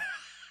 Dale.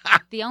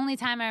 The only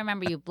time I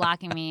remember you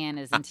blocking me in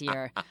is into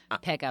your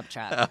pickup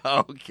truck.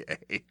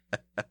 Okay.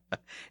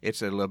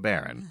 It's a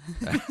LeBaron,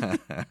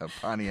 a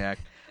Pontiac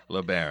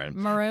LeBaron.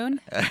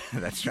 Maroon?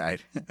 That's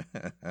right.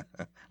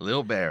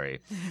 Lil Barry.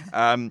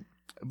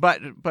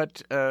 But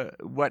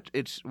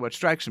what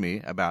strikes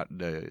me about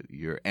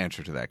your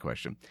answer to that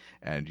question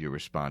and your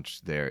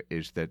response there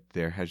is that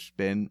there has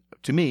been,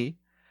 to me,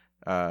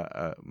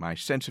 my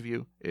sense of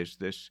you is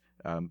this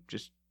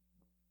just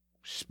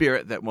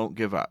spirit that won't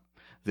give up,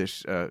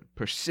 this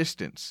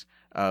persistence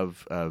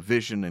of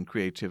vision and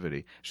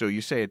creativity. So you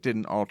say it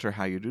didn't alter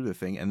how you do the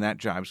thing, and that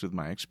jives with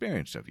my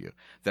experience of you.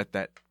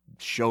 That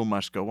show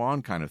must go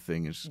on kind of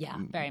thing is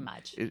very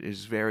much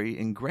is very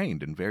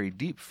ingrained and very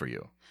deep for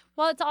you.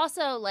 Well, it's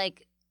also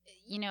like,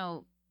 you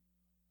know,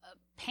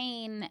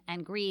 pain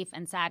and grief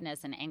and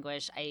sadness and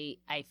anguish.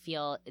 I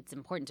feel it's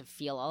important to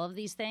feel all of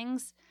these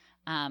things,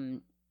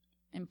 in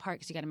part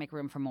because you got to make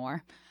room for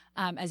more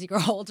as you grow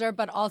older,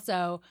 but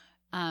also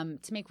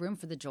to make room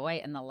for the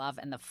joy and the love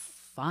and the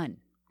fun.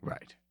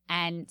 Right.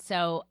 And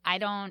so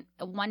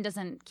one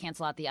doesn't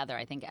cancel out the other.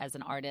 I think as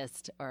an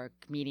artist or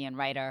comedian,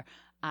 writer,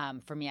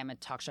 for me, I'm a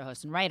talk show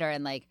host and writer,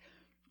 and like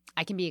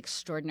I can be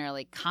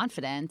extraordinarily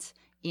confident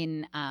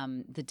in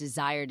the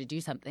desire to do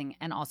something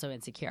and also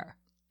insecure.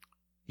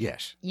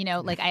 Yes. You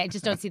know, like I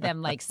just don't see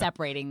them like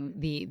separating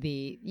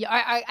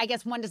I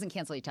guess one doesn't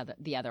cancel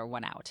the other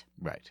one out.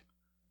 Right.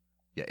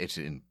 Yeah, it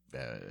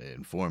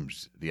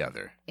informs the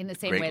other. In the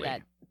same greatly. way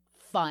that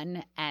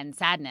fun and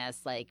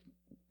sadness, like,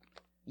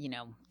 you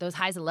know, those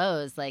highs and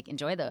lows, like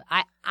enjoy those.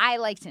 I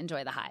like to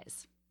enjoy the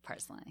highs.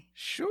 Personally.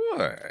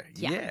 Sure.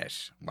 Yeah.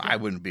 Yes. Well, I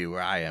wouldn't be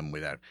where I am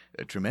without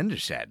a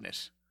tremendous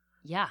sadness.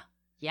 Yeah.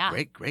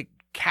 Great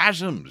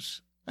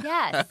chasms.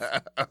 Yes.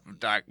 Of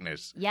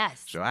darkness.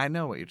 Yes. So I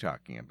know what you're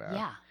talking about.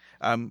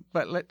 Yeah.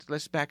 But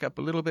let's back up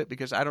a little bit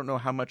because I don't know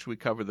how much we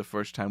covered the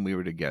first time we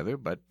were together,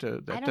 but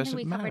that doesn't matter. I don't think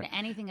we covered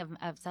anything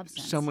of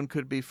substance. Someone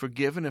could be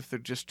forgiven if they're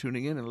just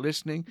tuning in and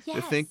listening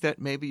to think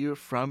that maybe you're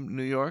from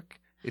New York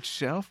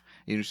itself.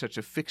 You're such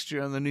a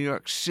fixture on the New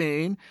York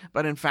scene,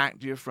 but in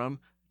fact you're from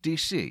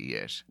D.C.,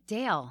 yes.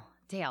 Dale,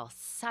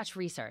 such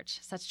research,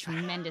 such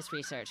tremendous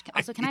research.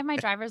 Also, can I have my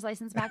driver's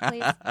license back,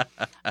 please?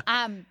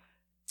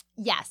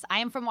 Yes, I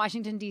am from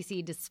Washington,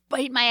 D.C.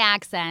 Despite my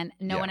accent,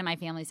 no one in my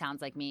family sounds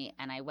like me.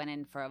 And I went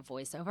in for a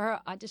voiceover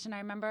audition, I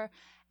remember.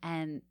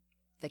 And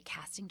the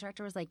casting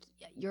director was like,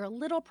 "You're a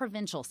little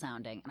provincial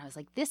sounding," and I was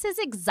like, "This is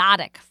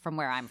exotic from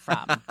where I'm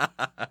from."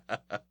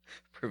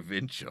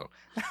 Provincial.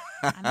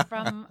 I'm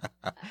from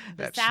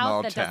the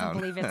South that doesn't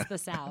believe it's the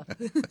South.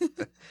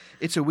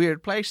 It's a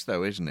weird place,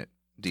 though, isn't it,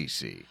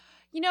 D.C.?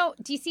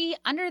 D.C.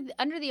 under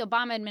the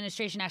Obama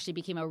administration actually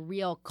became a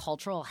real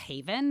cultural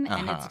haven,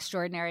 and it's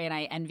extraordinary, and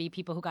I envy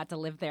people who got to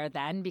live there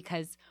then,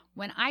 because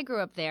when I grew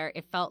up there,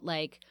 it felt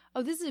like,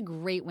 oh, this is a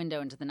great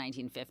window into the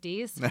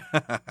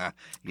 1950s.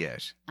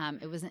 Yes.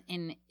 It was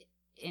an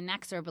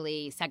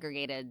inexorably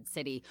segregated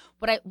city.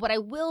 What I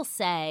will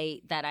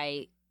say that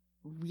I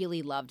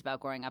really loved about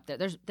growing up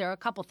there are a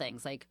couple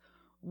things. Like,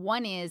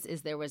 one is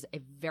there was a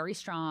very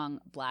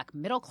strong Black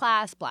middle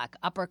class, Black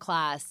upper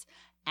class,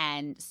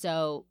 and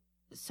so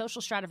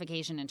social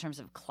stratification in terms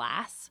of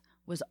class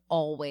was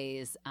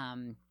always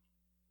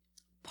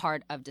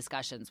part of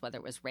discussions, whether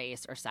it was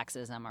race or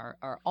sexism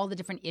or all the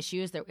different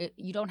issues.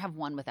 You don't have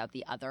one without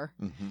the other.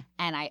 Mm-hmm.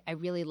 And I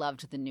really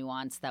loved the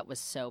nuance that was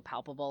so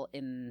palpable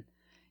in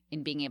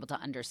being able to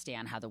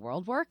understand how the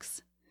world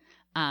works,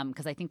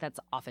 because I think that's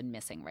often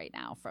missing right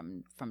now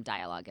from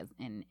dialogue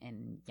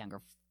in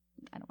younger,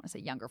 I don't want to say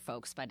younger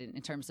folks, but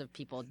in terms of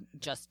people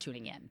just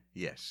tuning in.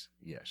 Yes.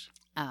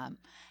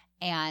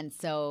 And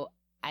so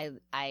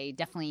I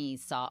definitely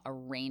saw a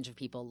range of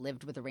people,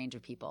 lived with a range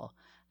of people,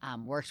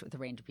 worked with a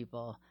range of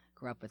people,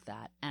 grew up with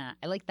that. And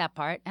I like that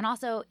part. And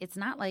also, it's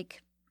not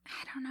like,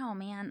 I don't know,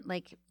 man,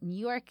 like New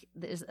York,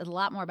 there's a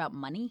lot more about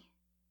money.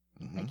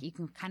 Mm-hmm. Like you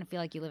can kind of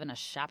feel like you live in a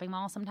shopping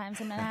mall sometimes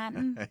in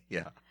Manhattan.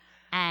 Yeah.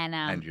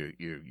 And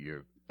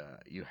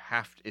you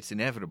have to, it's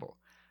inevitable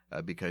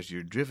because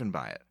you're driven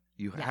by it.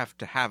 You have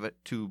to have it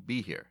to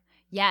be here.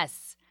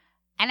 Yes.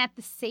 And at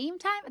the same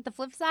time, at the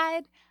flip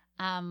side,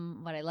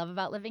 what I love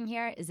about living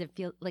here is it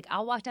feels like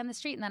I'll walk down the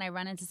street and then I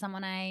run into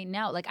someone I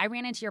know. Like I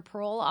ran into your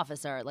parole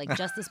officer like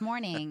just this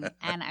morning,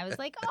 and I was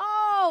like,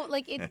 oh,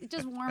 like it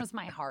just warms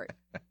my heart.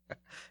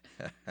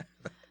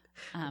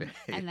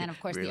 And then of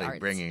course really the arts.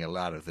 Bringing a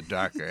lot of the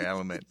darker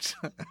elements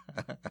of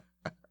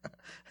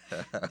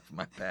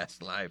my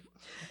past life.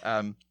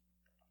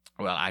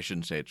 Well, I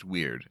shouldn't say it's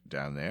weird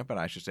down there, but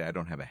I should say I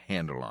don't have a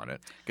handle on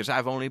it because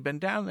I've only been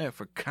down there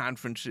for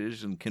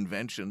conferences and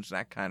conventions,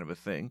 that kind of a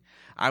thing.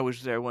 I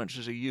was there once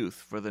as a youth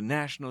for the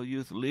National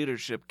Youth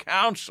Leadership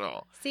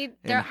Council in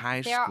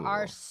high school. There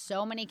are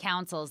so many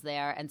councils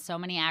there and so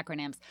many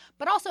acronyms,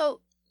 but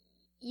also,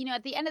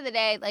 at the end of the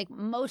day, like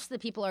most of the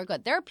people are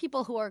good. There are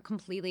people who are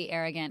completely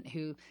arrogant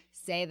who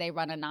say they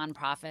run a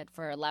nonprofit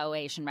for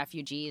Laotian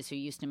refugees who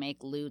used to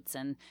make lutes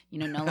and,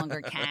 no longer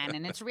can.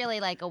 And it's really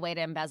like a way to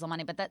embezzle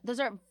money. But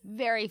those are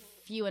very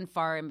few and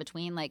far in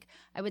between. Like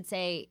I would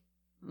say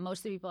most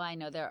of the people I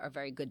know there are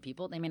very good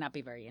people. They may not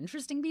be very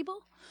interesting people,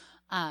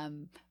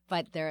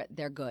 but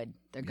they're good.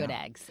 They're good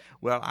eggs.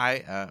 Well,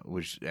 I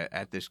was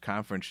at this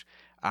conference.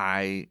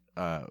 That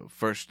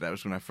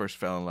was when I first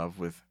fell in love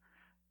with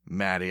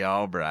Maddie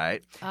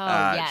Albright. Oh,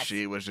 yes.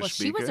 She was a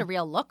speaker. She was a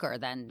real looker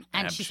then,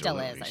 and Absolutely, she still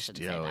is, I should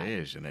say that. Still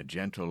is, and a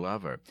gentle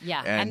lover.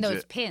 Yeah, and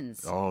those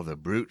pins. Oh, the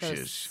brooches.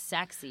 Those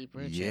sexy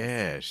brooches.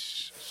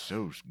 Yes,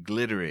 so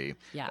glittery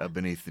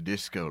beneath the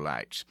disco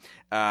lights.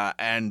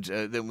 And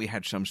then we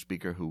had some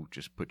speaker who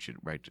just put you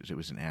right, it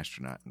was an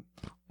astronaut.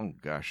 Oh,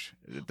 gosh,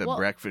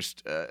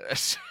 breakfast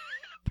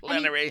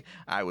plenary,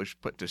 I was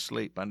put to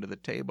sleep under the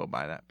table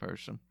by that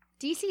person.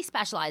 DC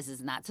specializes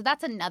in that. So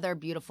that's another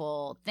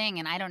beautiful thing.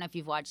 And I don't know if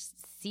you've watched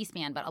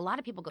C-SPAN, but a lot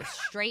of people go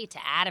straight to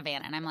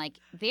Ativan. And I'm like,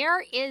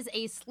 there is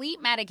a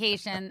sleep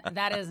medication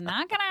that is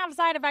not going to have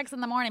side effects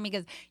in the morning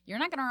because you're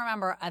not going to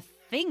remember a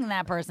thing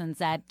that person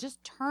said.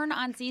 Just turn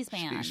on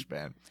C-SPAN.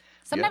 C-SPAN.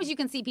 Sometimes you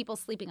can see people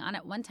sleeping on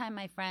it. One time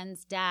my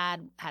friend's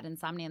dad had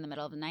insomnia in the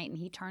middle of the night, and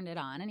he turned it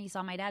on, and he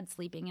saw my dad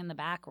sleeping in the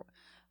back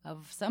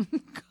of some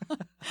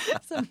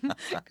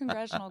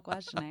congressional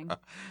questioning.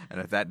 And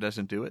if that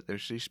doesn't do it,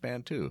 there's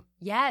C-SPAN too.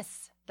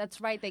 Yes,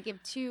 that's right. They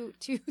give two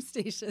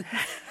stations.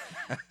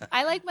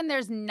 I like when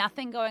there's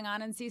nothing going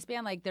on in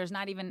C-SPAN, like there's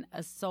not even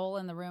a soul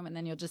in the room, and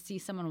then you'll just see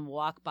someone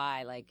walk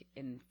by like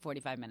in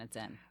 45 minutes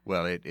in.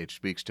 Well, it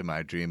speaks to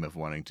my dream of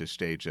wanting to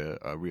stage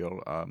a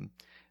real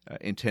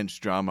intense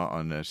drama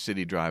on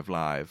City Drive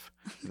Live,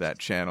 that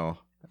channel.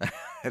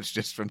 It's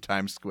just from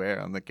Times Square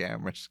on the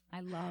cameras.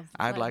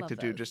 I'd like to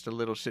do just a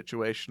little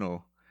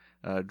situational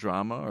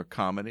drama or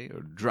comedy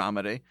or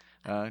dramedy,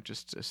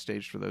 just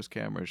staged for those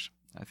cameras.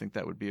 I think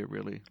that would be a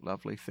really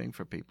lovely thing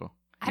for people.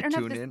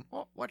 Tune in.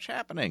 Oh, what's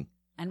happening?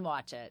 And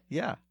watch it.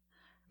 Yeah.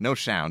 No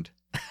sound.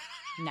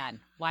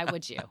 None. Why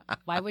would you?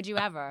 Why would you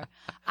ever?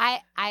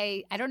 I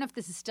don't know if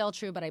this is still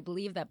true, but I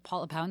believe that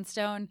Paula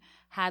Poundstone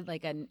had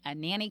like a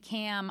nanny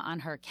cam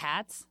on her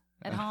cats.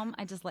 at home.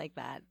 I just like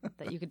that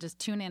you could just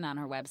tune in on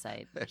her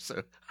website. There's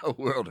a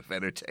world of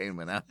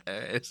entertainment out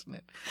there, isn't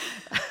it?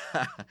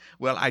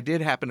 Well, I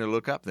did happen to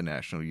look up the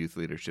National Youth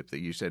Leadership that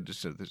you said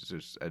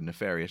there's a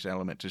nefarious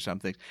element to some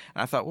things.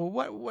 And I thought,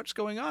 well, what's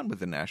going on with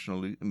the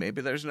National?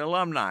 Maybe there's an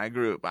alumni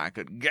group I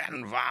could get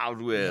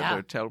involved with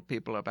or tell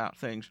people about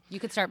things. You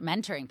could start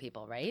mentoring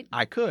people, right?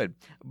 I could,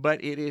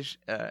 but it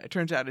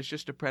turns out it's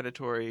just a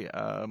predatory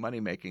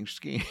money-making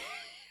scheme.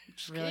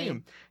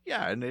 Really?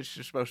 Yeah, and it's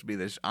just supposed to be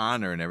this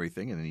honor and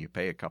everything, and then you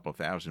pay a couple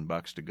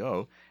 $1,000 to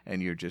go,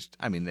 and you're just,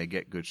 they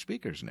get good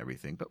speakers and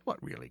everything, but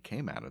what really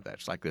came out of that?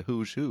 It's like the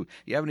who's who.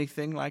 You have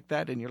anything like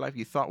that in your life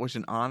you thought was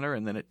an honor,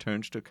 and then it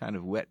turns to kind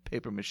of wet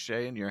paper mache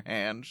in your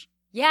hands?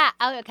 Yeah,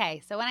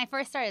 okay. So when I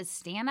first started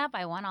stand-up,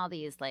 I won all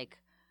these,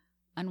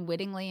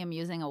 unwittingly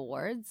amusing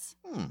awards.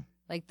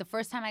 Like, the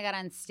first time I got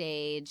on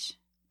stage,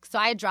 so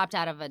I had dropped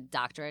out of a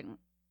doctorate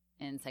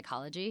in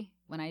psychology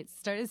when I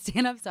started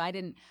stand-up, so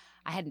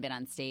I hadn't been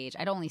on stage.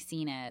 I'd only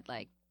seen it,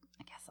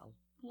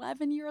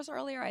 11 years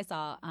earlier. I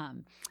saw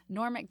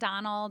Norm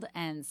Macdonald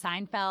and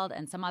Seinfeld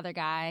and some other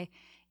guy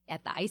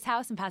at the Ice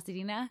House in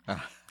Pasadena.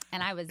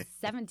 And I was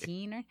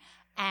 17.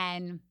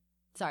 And,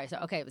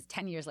 it was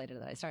 10 years later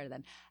that I started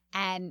then.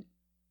 And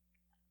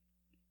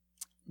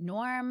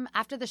Norm,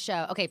 after the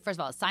show, first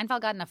of all,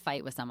 Seinfeld got in a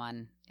fight with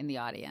someone in the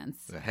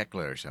audience. A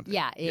heckler or something.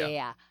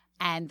 Yeah.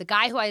 And the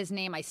guy whose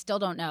name I still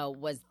don't know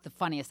was the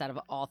funniest out of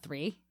all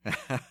three.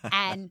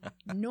 And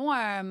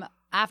Norm,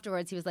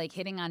 afterwards, he was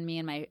hitting on me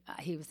and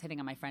he was hitting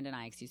on my friend and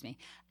I, excuse me.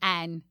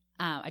 And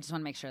I just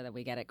want to make sure that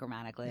we get it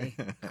grammatically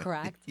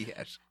correct.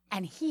 Yes.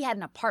 And he had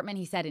an apartment,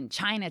 he said, in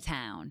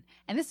Chinatown.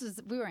 And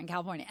we were in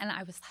California. And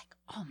I was like,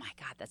 oh my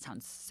God, that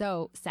sounds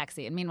so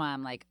sexy. And meanwhile,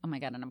 I'm like, oh my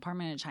God, an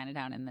apartment in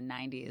Chinatown in the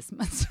 90s.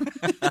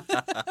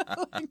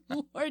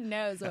 Lord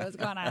knows what was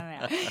going on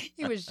there.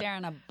 He was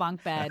sharing a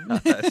bunk bed.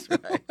 That's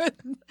right.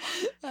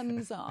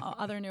 And some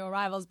other new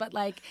arrivals. But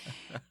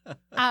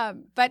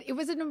but it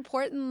was an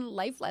important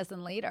life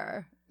lesson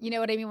later. You know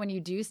what I mean? When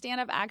you do stand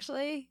up,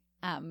 actually.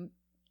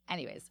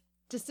 Anyways,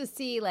 just to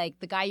see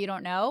the guy you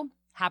don't know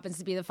happens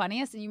to be the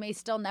funniest, and you may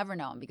still never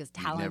know him because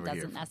talent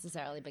doesn't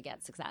necessarily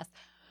beget success.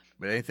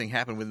 But anything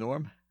happened with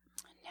Norm?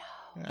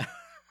 No.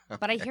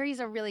 But I hear he's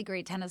a really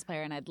great tennis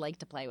player, and I'd like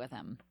to play with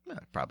him. No,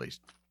 probably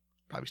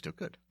still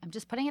could. I'm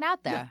just putting it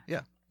out there.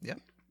 Yeah.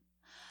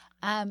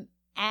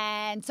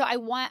 And so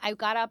I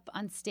got up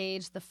on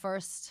stage the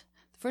first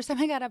time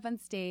I got up on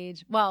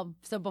stage. Well,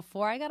 so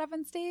before I got up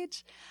on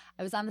stage,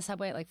 I was on the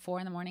subway at 4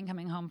 a.m.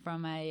 coming home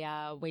from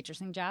a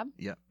waitressing job.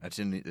 Yeah, this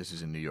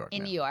is in New York.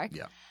 In New York.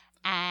 Yeah.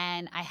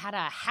 And I had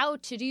a how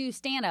to do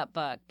stand-up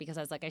book because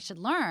I was like, I should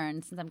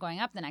learn since I'm going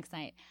up the next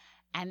night.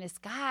 And this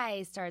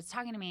guy starts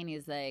talking to me and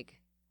he's like,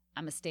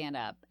 I'm a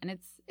stand-up. And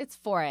it's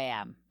 4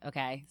 a.m.,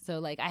 okay?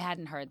 So, I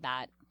hadn't heard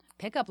that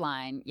pickup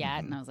line yet.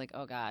 Mm-hmm. And I was like,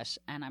 oh, gosh.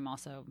 And I'm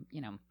also,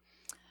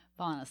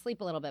 falling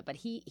asleep a little bit. But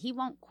he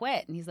won't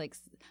quit. And he's like,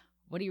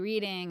 what are you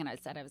reading? And I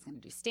said I was going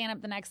to do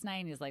stand-up the next night.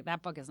 And he's like,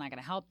 that book is not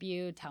going to help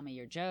you. Tell me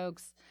your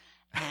jokes.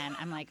 And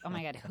I'm like, oh,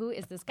 my God, who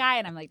is this guy?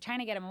 And I'm trying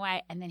to get him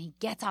away. And then he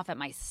gets off at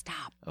my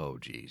stop. Oh,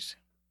 geez.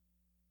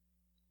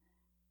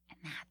 And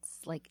that's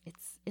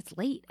it's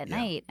late at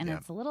night. And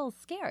it's a little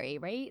scary,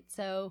 right?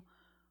 So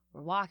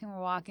we're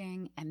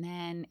walking. And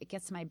then it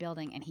gets to my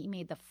building. And he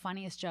made the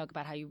funniest joke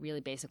about how you really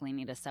basically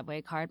need a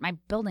subway card. My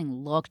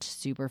building looked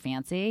super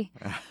fancy,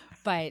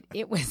 but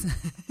it was...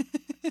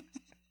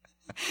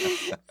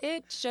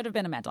 It should have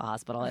been a mental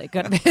hospital. It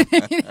could have been.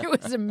 It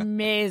was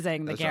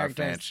amazing. The characters.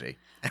 Are fancy.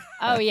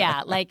 Oh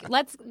yeah,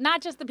 let's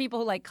not just the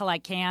people who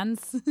collect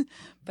cans,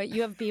 but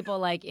you have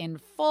people in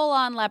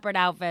full-on leopard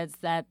outfits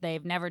that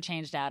they've never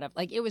changed out of.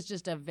 It was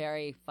just a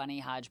very funny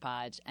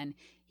hodgepodge, and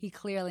he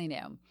clearly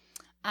knew.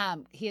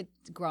 He had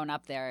grown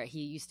up there.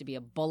 He used to be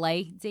a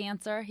ballet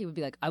dancer. He would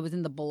be like, I was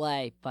in the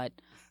ballet, but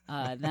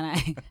then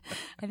I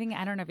think,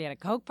 I don't know if he had a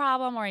coke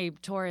problem or he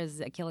tore his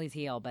Achilles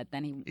heel, but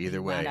then he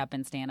wound up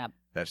in stand-up.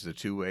 That's the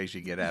two ways you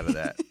get out of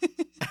that.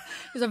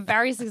 He was a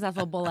very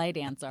successful ballet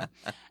dancer.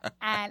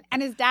 And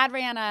his dad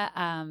ran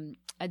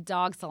a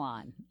dog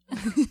salon.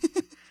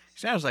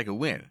 Sounds like a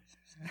win.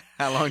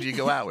 How long did you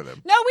go out with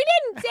him? No, we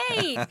didn't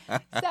date.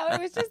 So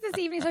it was just this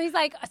evening. So he's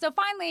like, so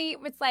finally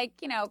it's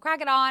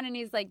crack it on. And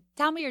he's like,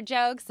 tell me your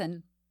jokes.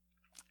 And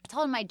I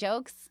told him my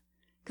jokes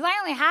because I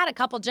only had a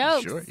couple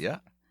jokes. Sure, yeah.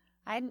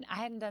 I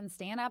hadn't done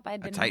stand-up. A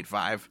tight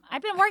 5.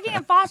 I'd been working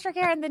in foster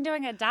care and then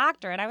doing a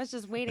doctorate. I was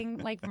just waiting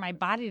for my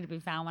body to be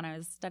found when I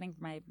was studying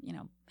for my,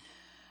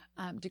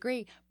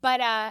 degree.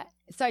 But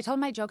so I told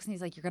him my jokes and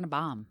he's like, you're going to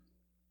bomb.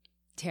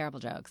 Terrible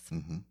jokes.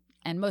 Mm-hmm.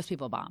 And most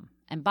people bomb.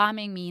 And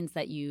bombing means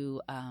that you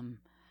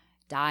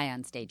die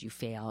on stage. You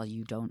fail.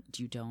 You don't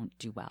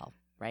do well,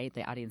 right?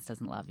 The audience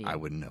doesn't love you. I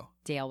wouldn't know.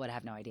 Dale would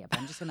have no idea, but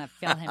I'm just going to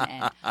fill him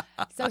in.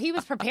 So he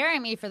was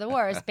preparing me for the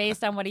worst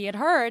based on what he had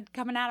heard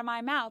coming out of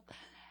my mouth.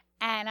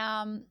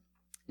 And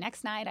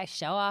next night I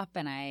show up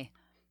and I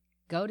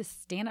go to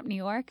Stand Up New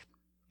York.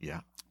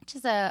 Yeah. Which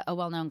is a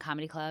well-known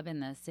comedy club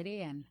in the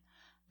city. And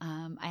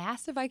I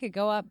asked if I could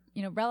go up,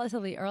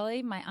 relatively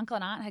early. My uncle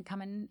and aunt had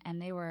come in, and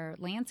they were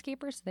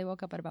landscapers, so they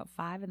woke up at about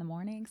 5 in the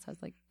morning. So I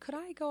was like, could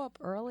I go up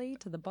early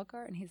to the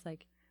booker? And he's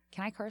like,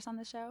 can I curse on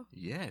the show?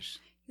 Yes.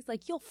 He's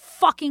like, you'll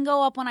fucking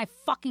go up when I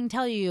fucking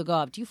tell you go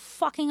up. Do you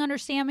fucking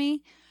understand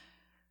me?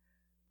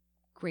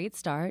 Great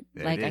start.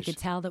 There like, it is. I could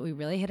tell that we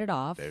really hit it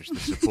off. There's the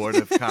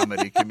supportive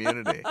comedy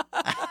community.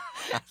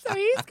 So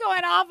he's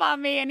going off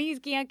on me, and he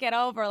can't get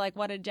over, like,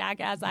 what a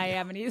jackass I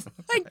am. And he's,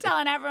 like,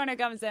 telling everyone who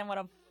comes in what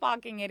a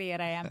fucking idiot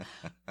I am.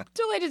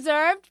 Totally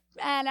deserved.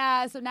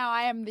 And so now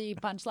I am the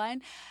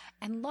punchline.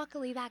 And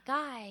luckily that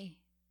guy,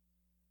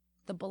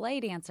 the ballet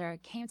dancer,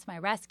 came to my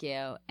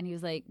rescue, and he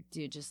was like,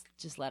 dude,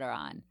 just let her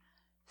on.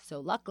 So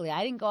luckily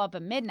I didn't go up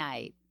at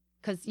midnight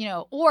because,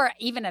 or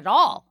even at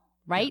all,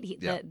 right?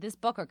 This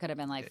booker could have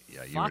been like,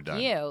 fuck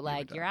you.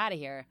 Like, you're out of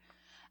here.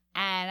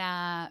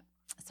 And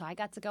so I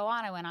got to go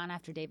on. I went on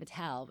after David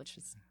Tell, which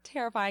was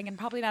terrifying and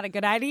probably not a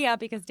good idea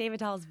because David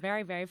Tell is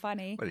very, very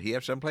funny. But did he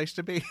have someplace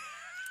to be?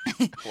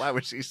 Why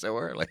was he so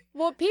early?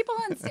 Well, people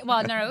no, it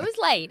was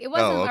late. It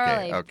wasn't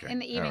early in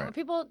the evening. Right.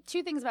 People,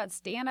 two things about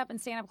stand-up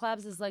and stand-up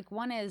clubs is, like,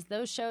 one is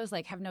those shows,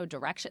 like, have no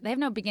direction. They have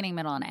no beginning,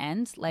 middle, and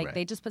end. Like, Right.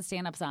 They just put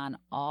stand-ups on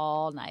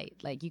all night.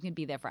 Like, you can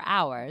be there for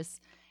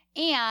hours.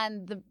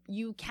 And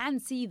you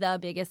can see the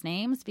biggest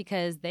names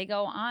because they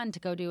go on to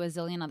go do a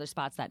zillion other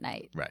spots that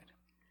night. Right.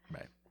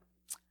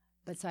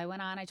 But so I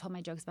went on. I told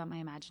my jokes about my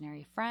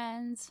imaginary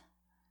friends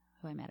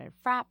who I met at a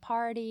frat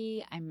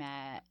party.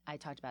 I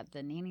talked about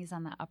the nannies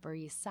on the Upper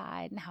East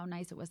Side and how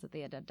nice it was that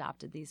they had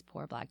adopted these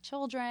poor black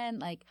children.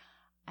 Like,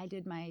 I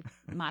did my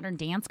modern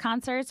dance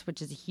concerts,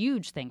 which is a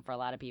huge thing for a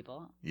lot of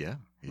people. Yeah.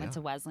 Went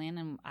to Wesleyan,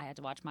 and I had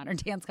to watch modern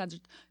dance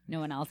concerts.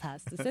 No one else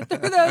has to sit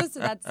through those, so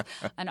that's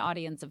an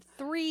audience of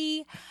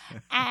 3.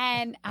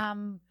 And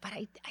but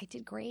I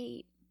did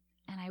great,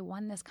 and I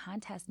won this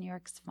contest, New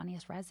York's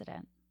Funniest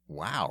Resident.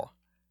 Wow.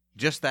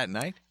 Just that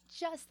night?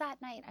 Just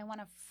that night, I won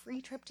a free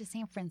trip to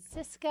San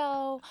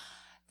Francisco.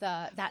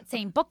 That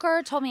same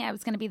booker told me I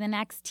was going to be the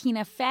next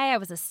Tina Fey. I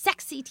was a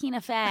sexy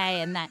Tina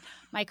Fey, and that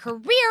my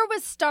career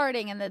was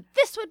starting, and that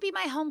this would be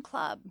my home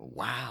club.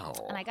 Wow.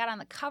 And I got on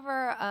the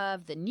cover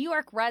of the New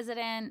York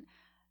Resident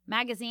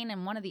magazine,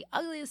 and one of the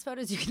ugliest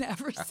photos you can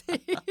ever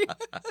see.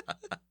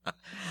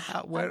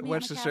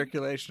 What's the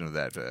circulation of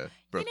that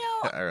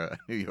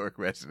New York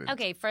Resident?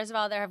 Okay, first of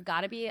all, there have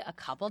got to be a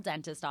couple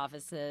dentist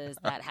offices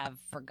that have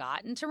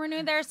forgotten to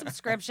renew their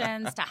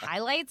subscriptions to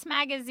Highlights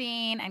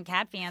Magazine and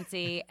Cat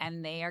Fancy,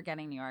 and they are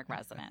getting New York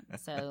Resident.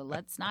 So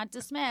let's not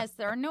dismiss.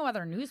 There are no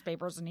other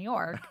newspapers in New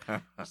York.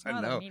 There's no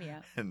other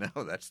media.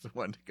 No, that's the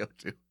one to go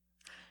to.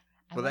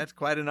 Well, that's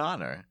quite an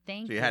honor.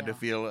 Thank you. So you had to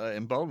feel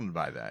emboldened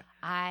by that.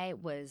 I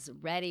was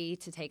ready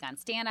to take on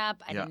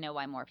stand-up. I didn't know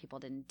why more people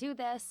didn't do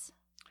this.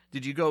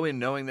 Did you go in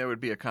knowing there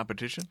would be a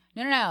competition?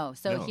 No.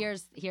 So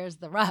here's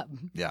the rub.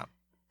 Yeah.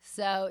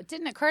 So it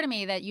didn't occur to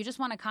me that you just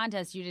won a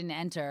contest you didn't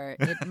enter.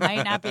 It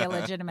might not be a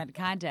legitimate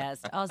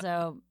contest.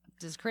 Also,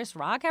 does Chris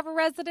Rock have a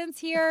residence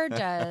here?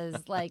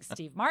 Does, like,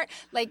 Steve Martin?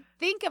 Like,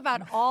 think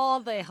about all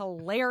the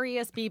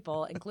hilarious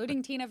people,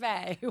 including Tina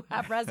Fey, who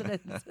have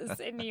residences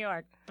in New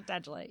York,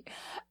 potentially.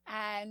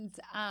 And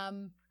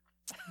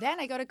then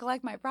I go to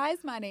collect my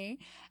prize money,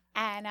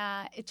 and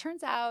it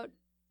turns out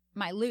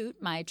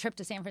my trip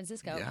to San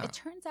Francisco, it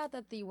turns out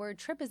that the word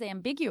trip is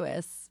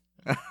ambiguous.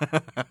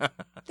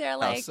 They're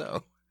like, how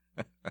so?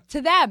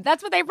 To them,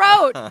 that's what they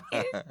wrote.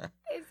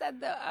 They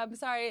said, I'm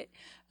sorry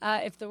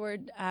if the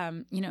word,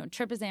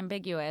 trip is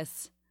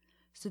ambiguous.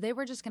 So they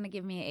were just going to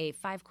give me a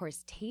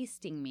 5-course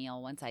tasting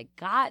meal once I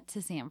got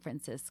to San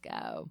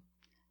Francisco.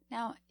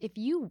 Now, if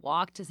you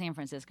walk to San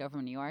Francisco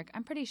from New York,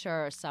 I'm pretty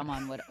sure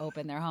someone would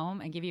open their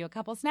home and give you a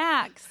couple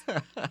snacks.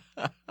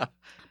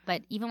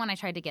 But even when I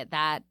tried to get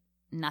that,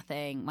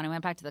 nothing. When I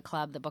went back to the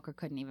club, the booker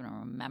couldn't even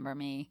remember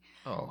me.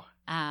 Oh.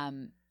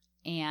 And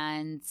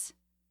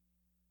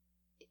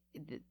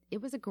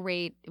it was a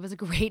great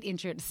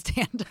intro to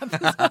stand up,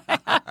 is what I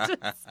have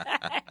to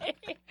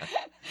say.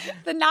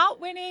 The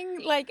not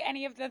winning, like,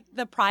 any of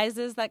the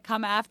prizes that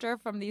come after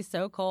from these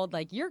so-called,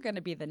 like, you're going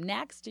to be the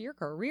next, your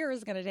career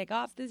is going to take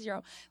off this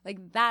year,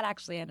 like, that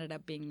actually ended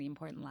up being the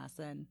important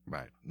lesson.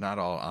 Right. Not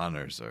all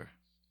honors are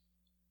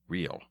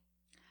real.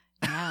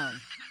 No.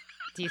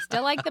 Do you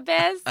still like the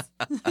biz?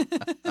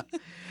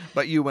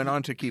 But you went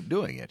on to keep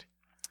doing it.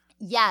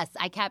 Yes,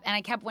 I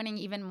kept winning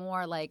even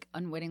more, like,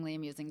 unwittingly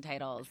amusing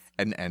titles.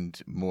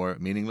 And more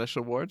meaningless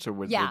awards? Or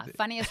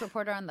funniest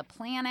reporter on the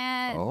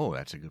planet. Oh,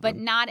 that's a good but one.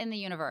 But not in the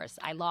universe.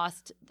 I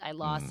lost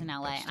in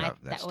L.A., and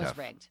that was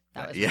rigged.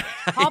 That was rigged.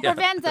 Yeah. Paul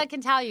Provenza can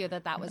tell you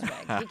that was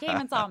rigged. He came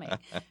and saw me.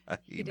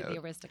 He did the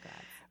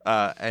Aristocrats.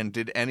 And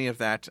did any of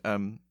that,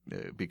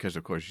 because,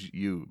 of course,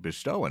 you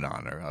bestow an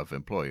honor of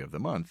Employee of the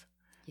Month.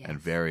 Yes. And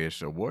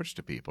various awards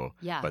to people.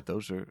 Yeah. But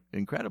those are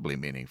incredibly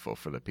meaningful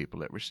for the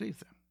people that receive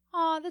them.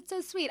 Oh, that's so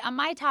sweet. On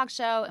my talk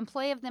show,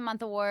 Employee of the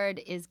Month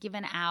award is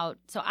given out.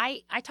 So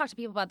I talk to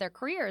people about their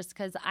careers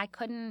because I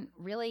couldn't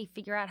really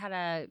figure out how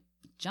to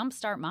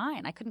jumpstart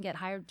mine. I couldn't get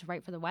hired to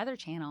write for the Weather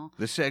Channel.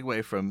 The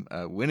segue from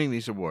winning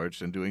these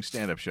awards and doing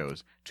stand-up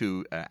shows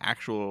to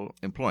actual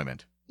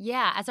employment.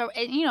 Yeah, as a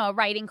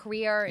writing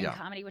career in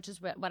comedy, which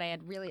is what I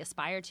had really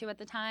aspired to at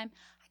the time.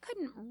 I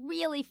couldn't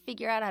really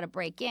figure out how to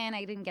break in.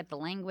 I didn't get the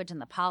language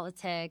and the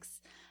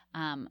politics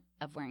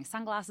of wearing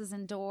sunglasses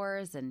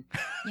indoors and,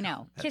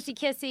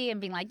 kissy and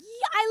being like,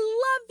 yeah,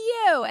 I love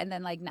you. And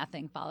then like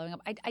nothing following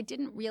up. I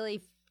couldn't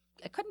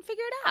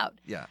figure it out.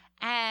 Yeah.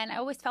 And I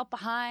always felt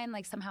behind,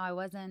 like somehow I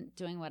wasn't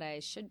doing what I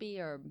should be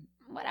or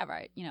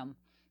whatever,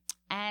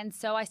 And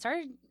so I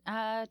started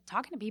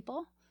talking to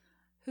people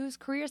whose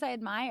careers I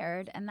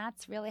admired, and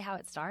that's really how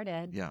it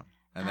started. Yeah.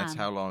 And that's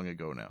how long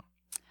ago now?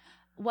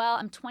 Well,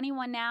 I'm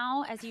 21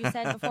 now, as you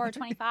said before,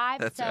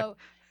 25. So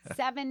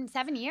right.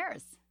 7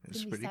 years.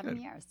 It's pretty 7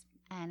 good. years.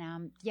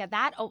 And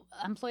that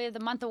Employee of the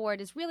Month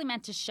award is really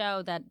meant to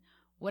show that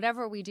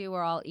whatever we do,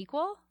 we're all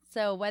equal.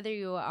 So whether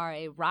you are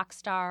a rock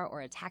star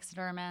or a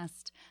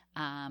taxidermist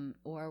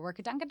or work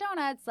at Dunkin'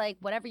 Donuts, like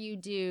whatever you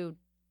do,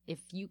 if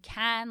you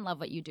can love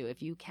what you do,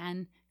 if you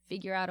can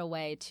figure out a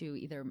way to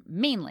either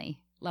mainly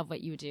love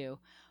what you do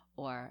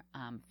or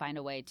find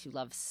a way to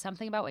love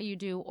something about what you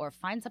do or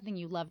find something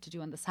you love to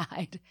do on the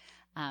side,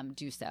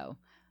 do so.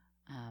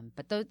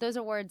 But those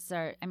awards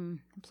are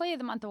Employee of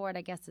the Month award,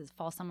 I guess,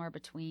 falls somewhere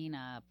between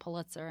a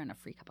Pulitzer and a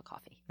free cup of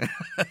coffee.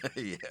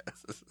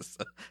 Yes,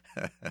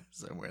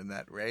 somewhere in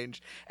that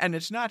range. And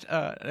it's not,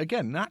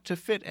 again, not to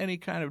fit any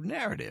kind of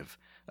narrative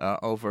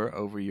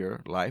over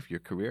your life, your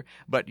career,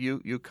 but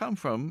you come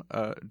from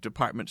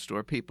department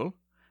store people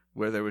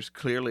where there was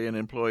clearly an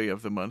Employee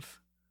of the Month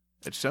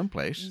at some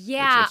place.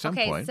 Yeah. At some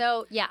point.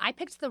 So I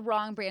picked the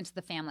wrong branch of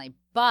the family,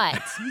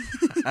 but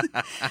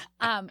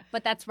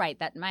but that's right.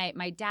 That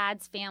my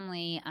dad's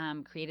family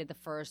created the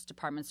first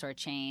department store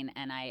chain,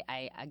 and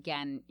I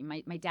again,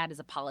 my dad is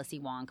a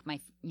policy wonk. My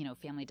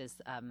family does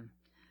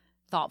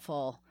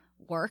thoughtful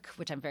work,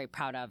 which I'm very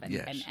proud of, and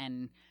yes.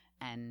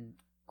 and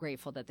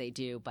grateful that they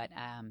do. But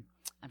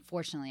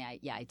unfortunately,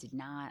 I did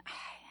not.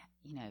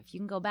 If you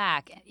can go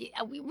back,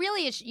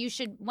 you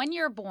should, when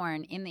you're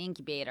born in the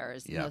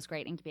incubators, those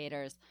great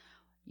incubators,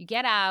 you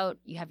get out,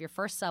 you have your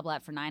first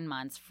sublet for 9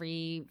 months,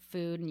 free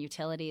food and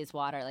utilities,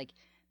 water. Like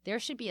there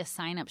should be a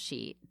sign-up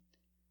sheet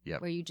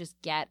where you just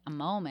get a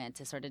moment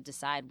to sort of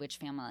decide which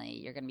family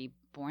you're going to be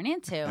born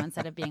into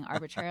instead of being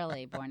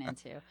arbitrarily born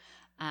into.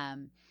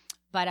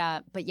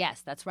 But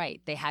yes, that's right.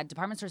 They had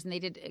department stores and they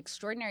did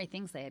extraordinary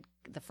things. They had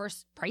the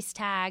first price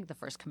tag, the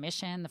first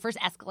commission, the first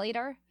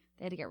escalator.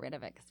 They had to get rid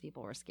of it because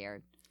people were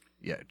scared.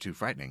 Yeah, too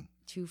frightening.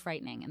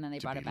 And then they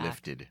brought it back.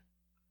 Lifted.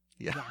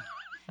 Yeah.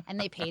 And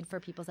they paid for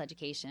people's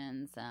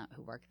educations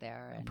who worked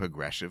there. And...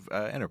 Progressive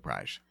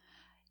enterprise.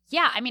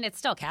 Yeah, it's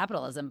still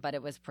capitalism, but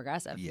it was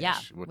progressive.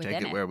 Yes, yeah, we'll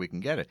take it where we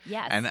can get it.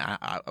 Yes. And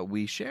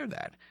we share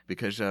that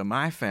because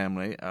my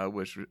family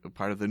was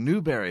part of the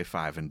Newberry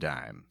Five and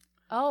Dime.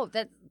 Oh,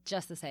 that's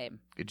just the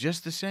same.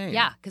 Just the same.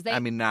 Yeah, because they...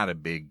 not a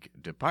big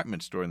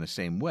department store in the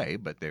same way,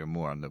 but they're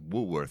more on the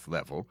Woolworth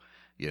level.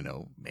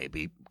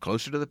 Maybe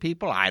closer to the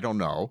people. I don't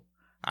know.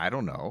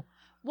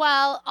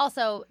 Well,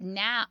 also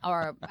now,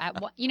 or at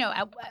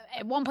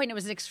one point it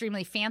was an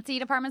extremely fancy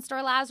department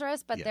store,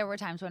 Lazarus, but there were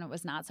times when it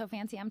was not so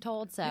fancy, I'm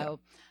told.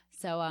 So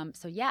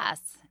yes,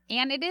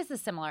 and it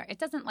is similar. It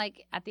doesn't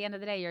at the end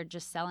of the day, you're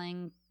just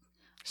selling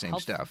same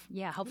stuff.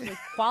 Yeah, hopefully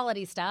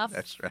quality stuff.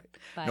 That's right.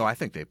 But, no, I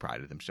think they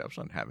prided themselves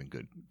on having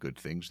good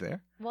things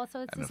there. Well,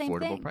 so it's an the same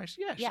affordable thing. Price.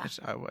 Yes. Yeah.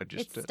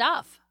 It's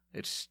stuff.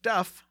 It's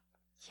stuff.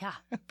 Yeah.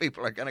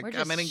 People are going to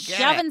come in and get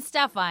shoving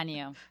stuff on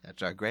you.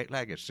 That's our great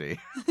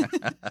legacy.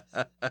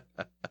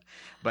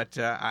 But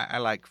I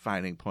like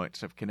finding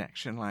points of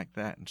connection like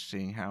that and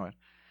seeing how it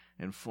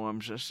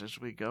informs us as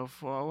we go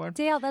forward.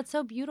 Dale, that's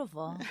so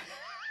beautiful.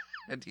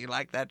 Do you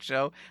like that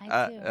show?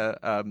 I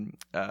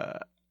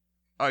do.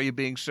 Are You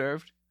Being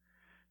Served?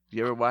 Do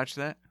you ever watch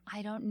that?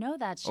 I don't know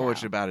that show. Oh,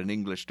 it's about an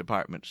English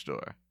department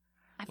store.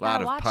 A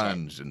lot of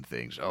puns and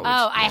things. Oh,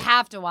 I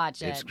have to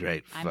watch it. It's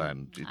great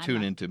fun.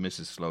 Tune into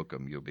Mrs.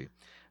 Slocum. You'll be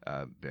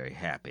very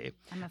happy.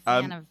 I'm a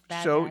fan of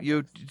that. So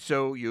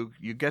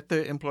you get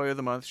the Employee of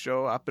the Month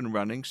show up and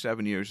running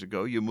 7 years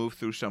ago. You move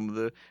through some of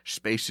the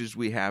spaces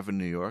we have in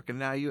New York, and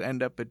now you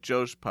end up at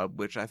Joe's Pub,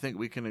 which I think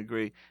we can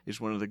agree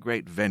is one of the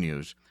great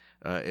venues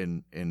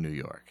in New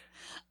York.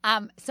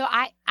 So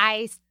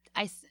I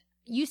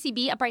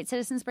UCB, Upright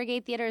Citizens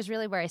Brigade Theater, is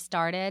really where I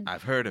started.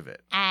 I've heard of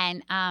it.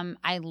 And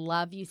I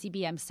love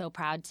UCB. I'm so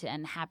proud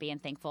and happy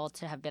and thankful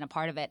to have been a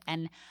part of it.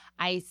 And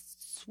I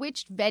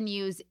switched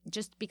venues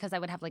just because I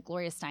would have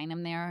Gloria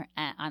Steinem there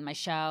on my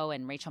show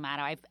and Rachel Maddow.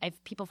 I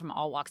have people from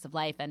all walks of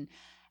life. And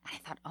I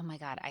thought, oh my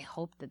God, I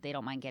hope that they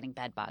don't mind getting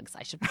bed bugs.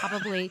 I should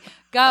probably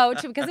go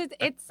to, because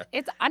it's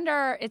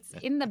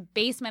in the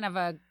basement of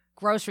a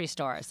grocery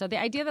store. So the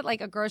idea that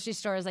a grocery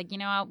store is you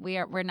know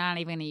what, we're not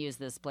even going to use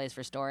this place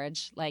for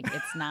storage.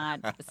 It's not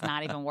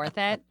even worth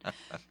it.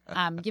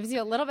 Gives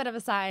you a little bit of a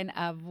sign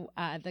of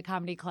the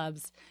comedy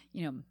club's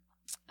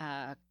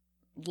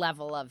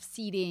level of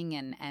seating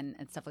and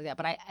stuff like that.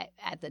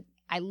 But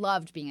I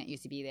loved being at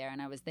UCB there,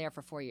 and I was there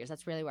for 4 years.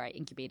 That's really where I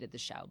incubated the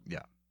show.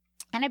 Yeah.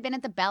 And I've been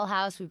at the Bell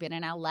House. We've been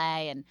in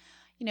LA, and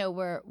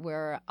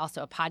we're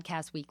also a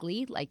podcast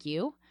weekly like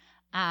you,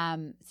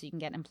 so you can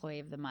get Employee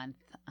of the Month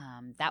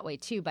that way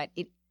too. But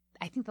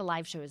I think the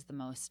live show is the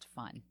most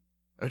fun.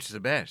 It's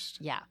the best.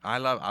 Yeah.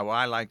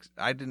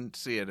 I didn't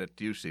see it at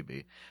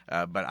UCB,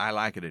 but I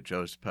like it at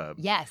Joe's Pub.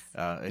 Yes.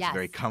 It's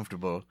very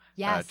comfortable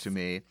to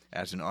me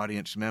as an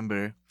audience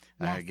member.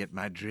 Yes. I get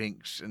my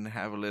drinks and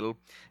have a little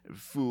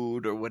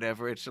food or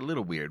whatever. It's a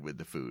little weird with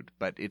the food,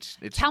 but it's.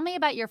 Tell me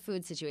about your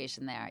food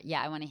situation there.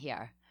 Yeah, I want to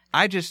hear.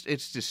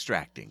 It's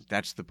distracting.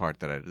 That's the part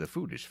that the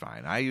food is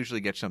fine. I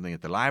usually get something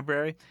at the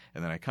library,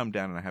 and then I come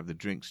down and I have the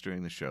drinks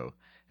during the show,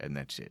 and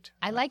that's it.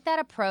 I like that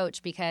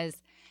approach because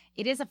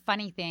it is a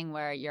funny thing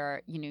where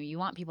you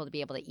want people to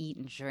be able to eat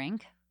and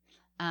drink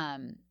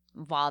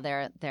while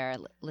they're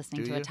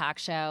listening to a talk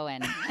show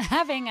and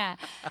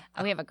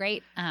we have a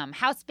great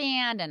house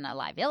band and a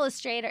live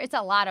illustrator. It's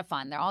a lot of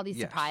fun. There are all these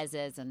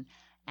surprises and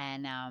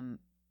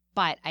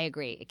but I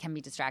agree, it can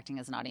be distracting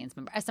as an audience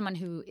member, as someone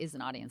who is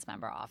an audience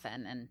member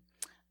often,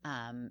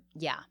 and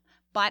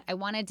But I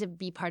wanted to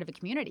be part of a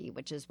community,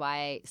 which is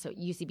why. So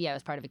UCB, I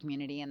was part of a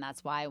community, and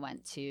that's why I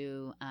went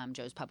to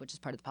Joe's Pub, which is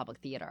part of the Public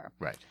Theater.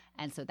 Right.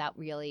 And so that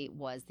really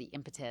was the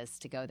impetus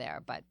to go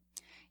there. But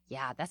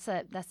yeah, that's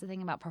the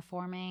thing about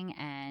performing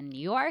in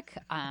New York.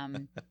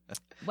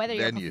 Whether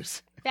you're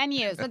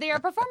venues, whether you're a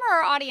performer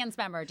or audience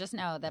member, just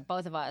know that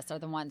both of us are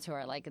the ones who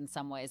are like in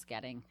some ways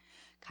getting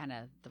kind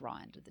of the raw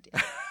end of the deal.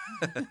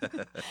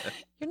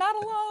 You're not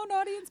alone,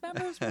 audience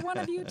members. We're one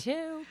of you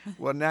too.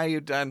 Well, now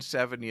you've done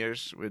 7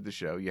 years with the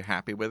show. You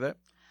happy with it?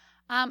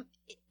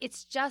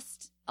 It's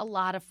just a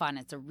lot of fun.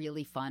 It's a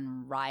really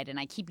fun ride. And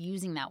I keep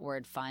using that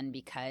word fun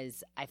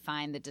because I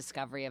find the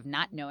discovery of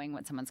not knowing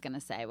what someone's going to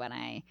say when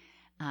I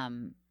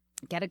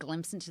get a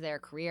glimpse into their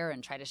career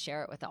and try to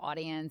share it with the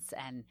audience.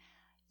 And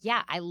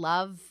yeah, I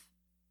love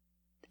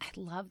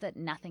that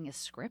nothing is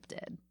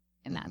scripted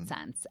in that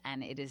sense.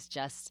 And it is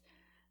just,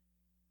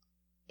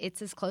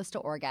 it's as close to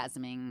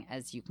orgasming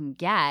as you can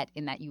get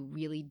in that you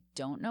really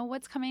don't know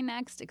what's coming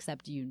next,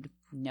 except you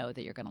know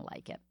that you're going to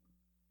like it.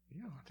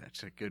 Yeah,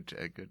 that's a good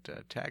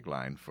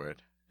tagline for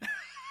it.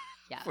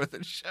 Yeah. For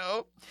the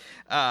show.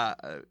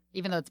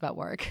 Even though it's about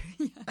work.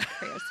 That's where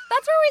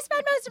we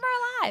spend most of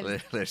our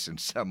lives. Listen,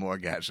 some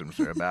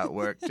orgasms are about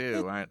work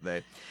too, aren't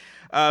they?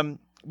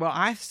 Well,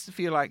 I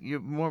feel like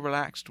you're more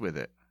relaxed with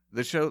it.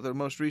 The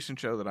most recent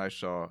show that I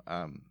saw,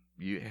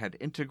 you had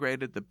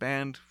integrated the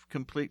band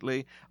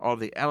completely. All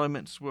the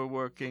elements were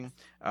working.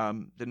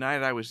 The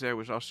night I was there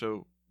was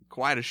also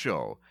quite a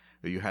show.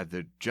 You had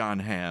the John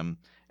Hamm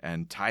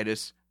and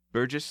Titus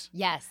Burgess.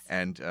 Yes.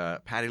 And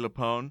Patti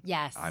LuPone.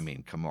 Yes. I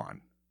mean, come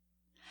on.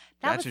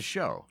 That's a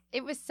show.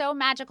 It was so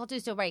magical too.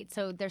 So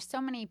so there's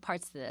so many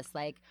parts to this.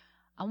 Like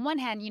on one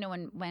hand,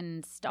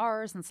 when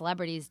stars and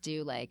celebrities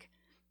do like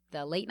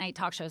the late night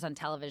talk shows on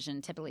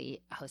television,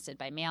 typically hosted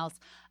by males,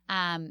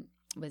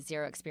 with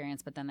zero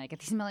experience, but then they get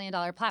these $1 million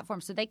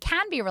platforms, so they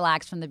can be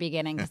relaxed from the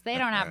beginning because they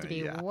don't have to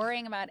be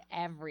worrying about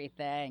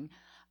everything.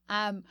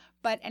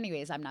 But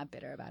anyways, I'm not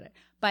bitter about it.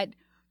 But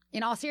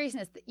in all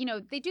seriousness,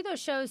 they do those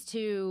shows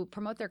to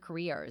promote their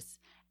careers.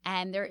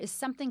 And there is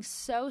something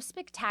so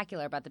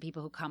spectacular about the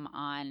people who come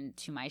on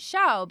to my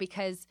show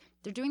because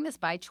they're doing this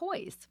by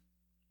choice.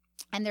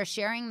 And they're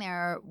sharing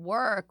their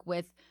work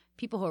with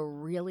people who are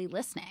really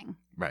listening.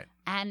 Right.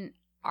 And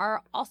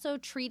are also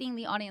treating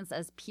the audience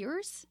as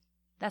peers.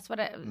 That's what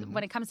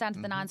when it comes down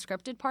to the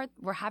non-scripted part,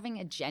 we're having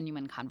a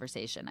genuine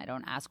conversation. I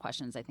don't ask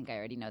questions I think I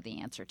already know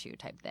the answer to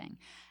type thing.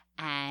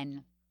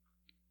 And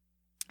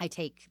I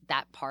take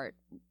that part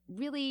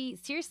really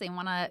seriously and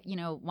want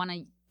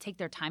to take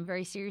their time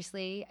very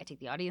seriously. I take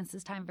the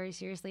audience's time very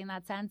seriously in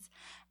that sense.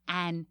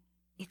 And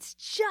it's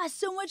just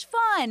so much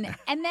fun.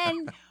 And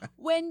then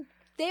when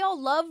they all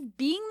love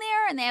being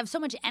there and they have so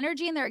much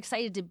energy and they're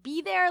excited to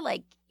be there,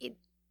 like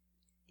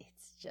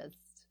it's just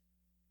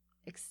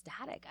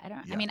ecstatic.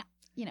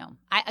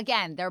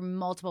 Again, there are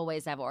multiple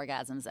ways to have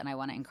orgasms, and I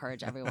want to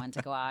encourage everyone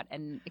to go out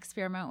and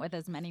experiment with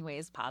as many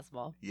ways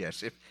possible.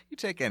 Yes, if you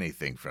take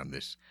anything from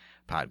this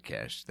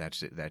podcast,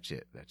 that's it.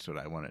 That's what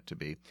I want it to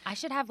be. I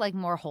should have like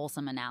more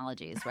wholesome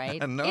analogies,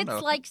 right? No.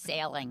 It's like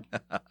sailing.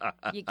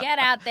 You get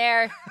out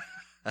there.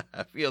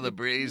 Feel the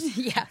breeze.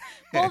 Yeah.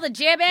 Pull the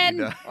jib in.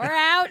 We're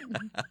out.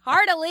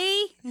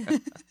 Heartily.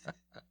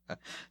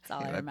 That's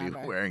all I remember.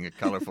 Be wearing a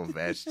colorful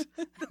vest.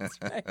 That's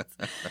right.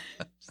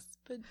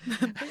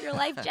 Put your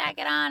life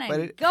jacket on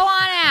and go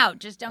on out.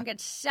 Just don't get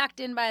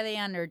sucked in by the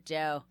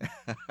undertow.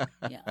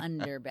 You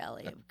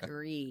underbelly of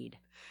greed.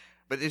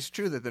 But it's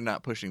true that they're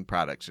not pushing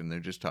products and they're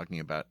just talking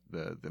about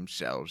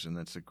themselves, and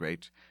that's a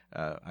great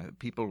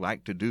people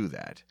like to do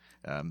that.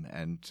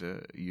 And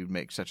you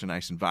make such a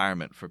nice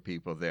environment for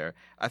people there.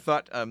 I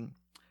thought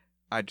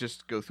I'd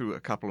just go through a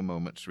couple of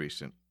moments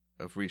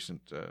of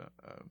recent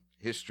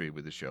history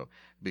with the show,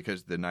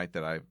 because the night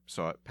that I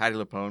saw it, Patti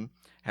LuPone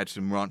had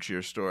some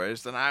raunchier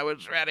stories than I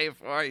was ready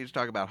for. You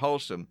talk about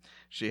wholesome.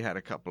 She had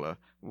a couple of,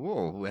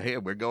 whoa, hey,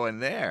 we're going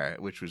there,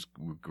 which was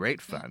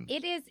great fun.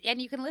 It is,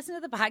 and you can listen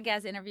to the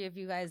podcast interview if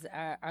you guys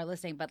are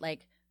listening, but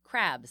like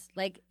crabs,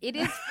 like it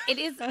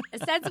is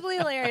ostensibly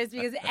hilarious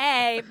because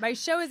my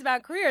show is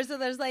about careers, so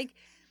there's like,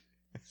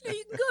 you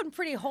can go in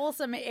pretty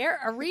wholesome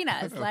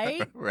arenas,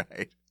 right?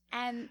 Right.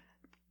 And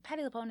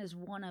Patti LuPone is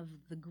one of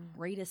the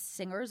greatest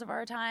singers of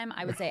our time.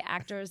 I would say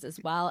actors as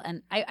well.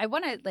 And I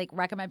want to like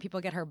recommend people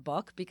get her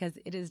book because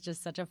it is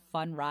just such a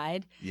fun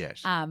ride.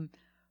 Yes.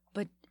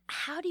 But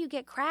how do you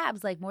get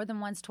crabs like more than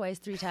once, twice,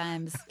 3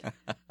 times?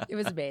 It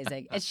was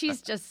amazing. And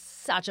she's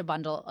just such a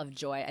bundle of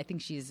joy. I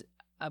think she's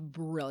a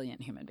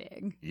brilliant human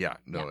being. Yeah,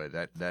 no,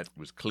 that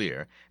was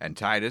clear. And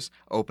Titus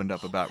opened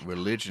up about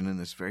religion in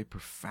this very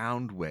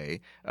profound way,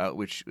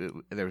 which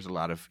there was a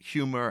lot of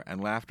humor and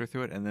laughter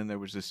through it, and then there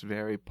was this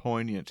very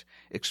poignant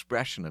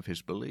expression of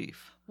his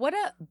belief. What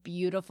a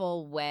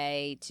beautiful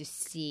way to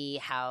see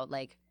how,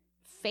 like,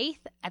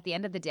 faith at the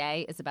end of the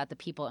day is about the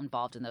people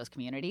involved in those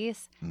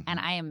communities. Mm-hmm. And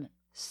I am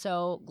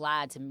so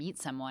glad to meet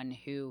someone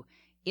who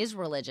is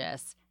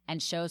religious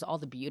and shows all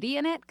the beauty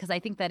in it, because I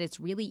think that it's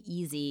really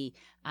easy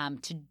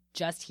to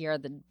just hear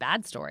the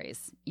bad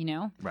stories, you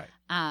know? Right.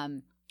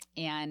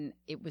 And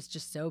it was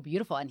just so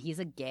beautiful. And he's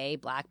a gay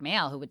black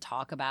male who would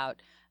talk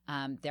about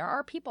there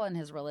are people in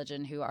his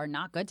religion who are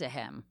not good to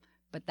him,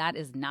 but that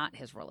is not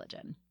his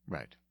religion.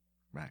 Right.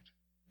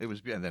 It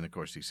was, and then of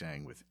course he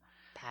sang with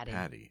Patti.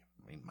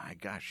 I mean, my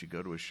gosh, you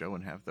go to a show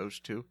and have those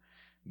two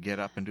get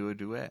up and do a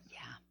duet.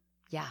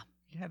 Yeah.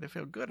 You had to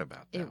feel good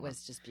about that. It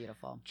was just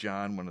beautiful.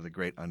 John, one of the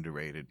great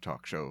underrated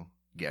talk show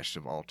guests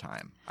of all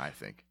time, I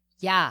think.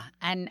 Yeah,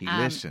 and he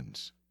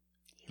listens.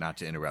 Not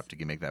to interrupt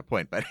to make that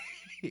point, but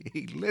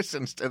he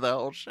listens to the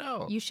whole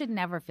show. You should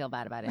never feel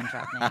bad about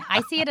interrupting.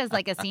 I see it as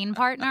like a scene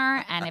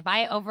partner, and if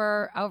I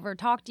over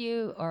talked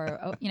you,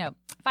 or if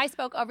I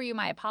spoke over you,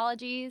 my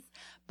apologies.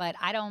 But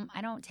I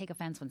don't take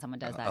offense when someone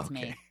does that to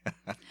me.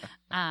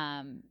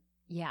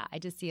 Yeah, I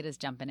just see it as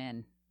jumping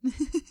in.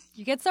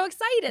 You get so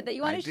excited that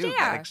you want to share. I do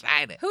get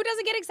excited. Who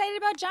doesn't get excited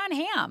about John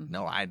Hamm?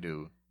 No, I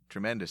do.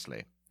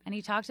 Tremendously. And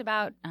he talked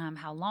about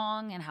how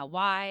long and how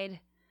wide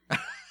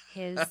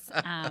his...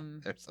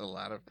 There's a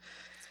lot of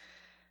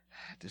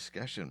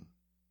discussion.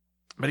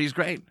 But he's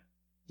great.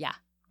 Yeah.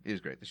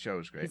 He's great. The show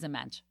is great. He's a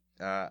mensch.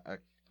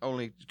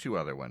 Only 2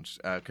 other ones.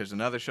 Because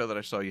another show that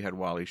I saw, you had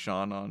Wally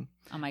Shawn on.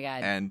 Oh, my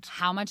God. And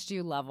how much do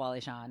you love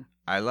Wally Shawn?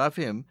 I love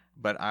him,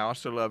 but I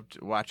also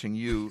loved watching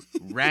you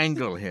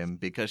wrangle him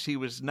because he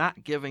was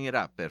not giving it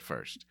up at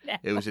first. No.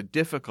 It was a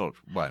difficult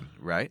one,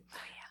 right? Oh,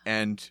 yeah.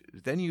 And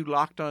then you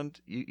locked on,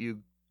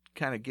 you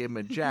kind of gave him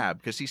a jab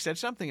because he said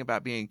something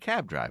about being a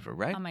cab driver,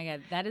 right? Oh, my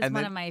God. That is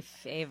one of my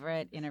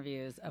favorite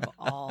interviews of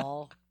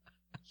all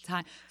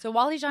time. So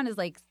Wally Shawn is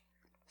like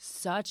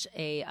such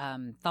a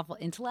thoughtful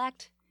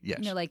intellect. Yes.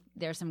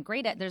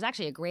 There's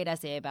actually a great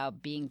essay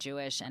about being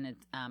Jewish, and it,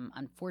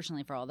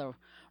 unfortunately for all the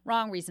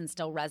wrong reasons,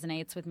 still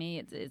resonates with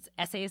me. It's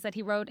essays that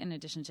he wrote in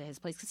addition to his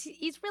plays, because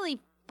he's really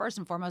first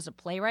and foremost a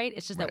playwright.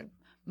 It's just that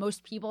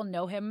most people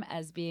know him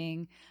as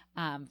being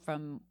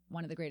from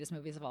one of the greatest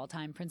movies of all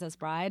time, Princess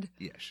Bride.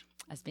 Yes.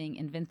 As being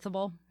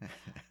invincible.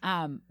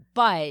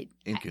 But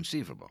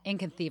inconceivable.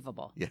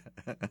 Inconceivable. Yeah.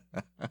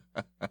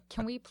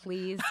 Can we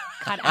please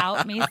cut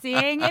out me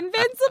seeing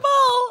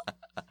Invincible?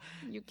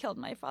 You killed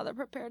my father.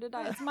 Prepare to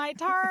die. It's my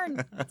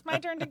turn. It's my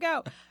turn to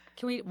go.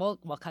 Can we? We'll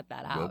cut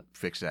that out. We'll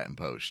fix that in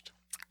post.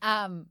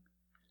 I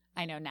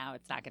know now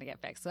it's not going to get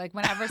fixed. So like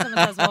whenever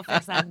someone says we'll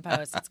fix that in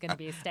post, it's going to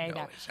be stay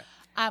there.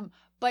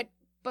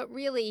 But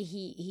really,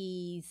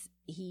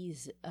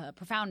 he's a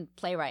profound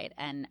playwright,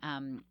 and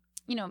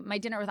My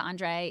Dinner with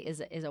Andre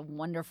is a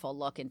wonderful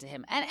look into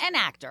him, and an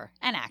actor.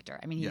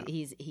 I mean,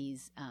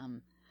 he's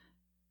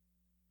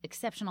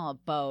exceptional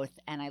at both,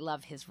 and I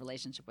love his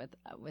relationship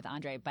with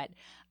Andre. But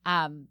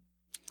I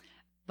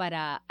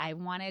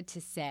wanted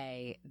to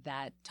say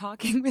that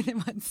talking with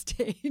him on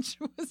stage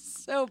was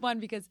so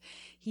fun because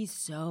he's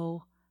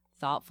so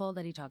thoughtful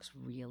that he talks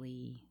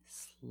really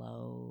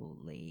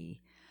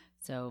slowly.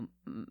 So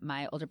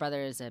my older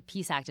brother is a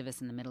peace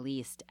activist in the Middle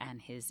East, and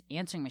his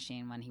answering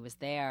machine when he was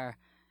there,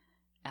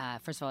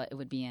 first of all, it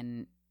would be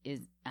in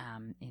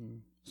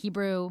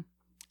Hebrew,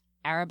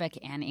 Arabic,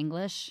 and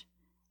English.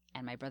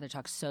 And my brother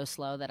talks so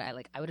slow that I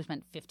would have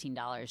spent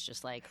 $15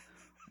 just like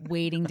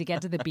waiting to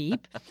get to the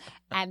beep.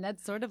 And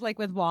that's sort of like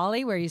with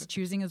Wally, where he's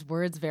choosing his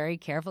words very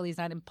carefully. He's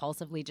not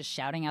impulsively just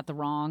shouting out the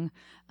wrong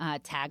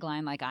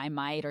tagline like I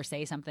might, or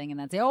say something and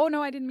then say, oh,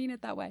 no, I didn't mean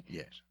it that way.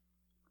 Yes.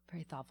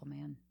 Very thoughtful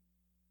man.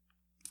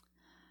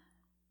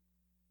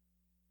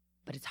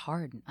 But it's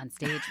hard on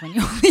stage when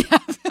you only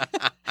have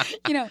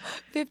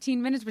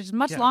 15 minutes, which is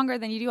much longer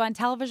than you do on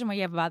television, where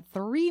you have about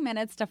 3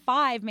 minutes to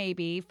 5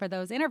 maybe for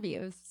those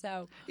interviews.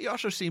 So he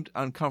also seemed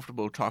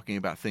uncomfortable talking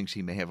about things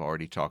he may have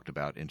already talked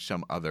about in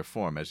some other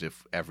form, as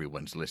if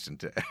everyone's listened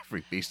to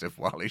every piece of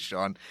Wally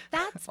Shawn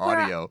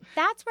audio.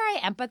 That's where I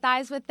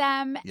empathize with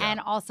them. And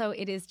also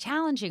it is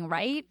challenging,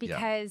 right?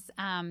 Because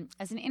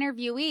as an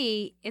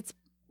interviewee, it's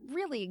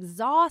really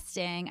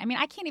exhausting. I mean,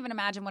 I can't even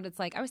imagine what it's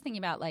like. I was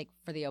thinking about like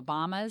for the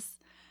Obamas.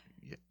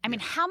 I mean,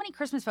 how many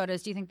Christmas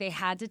photos do you think they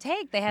had to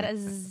take? They had a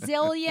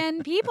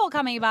zillion people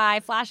coming by,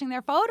 flashing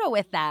their photo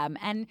with them.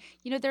 And,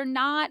 they're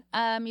not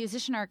a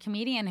musician or a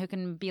comedian who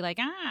can be like,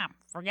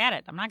 forget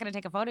it. I'm not going to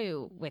take a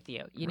photo with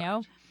you,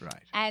 know?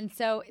 Right. And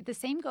so the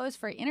same goes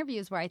for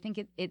interviews, where I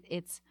think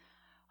it's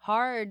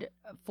hard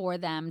for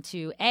them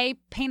to, A,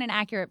 paint an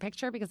accurate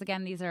picture, because,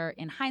 again, these are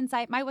in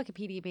hindsight. My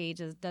Wikipedia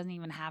page doesn't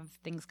even have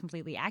things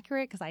completely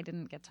accurate because I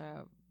didn't get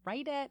to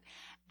write it.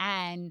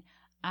 And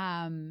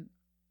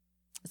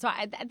so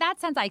in that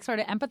sense, I sort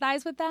of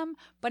empathize with them,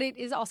 but it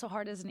is also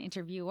hard as an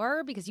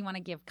interviewer because you want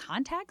to give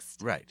context.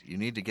 Right. You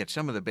need to get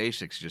some of the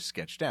basics just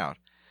sketched out.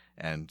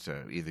 And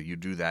either you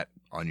do that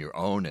on your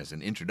own as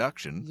an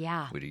introduction,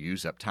 where you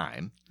use up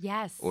time,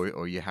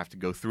 or you have to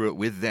go through it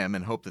with them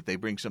and hope that they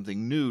bring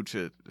something new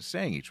to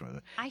saying each one of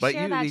them. I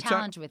share that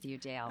challenge with you,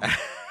 Dale.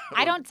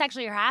 I don't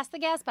sexually harass the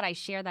guests, but I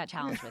share that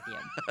challenge with you.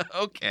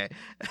 Okay.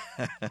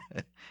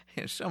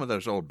 Some of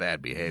those old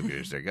bad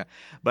behaviors there.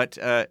 But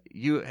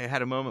you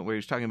had a moment where he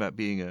was talking about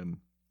being a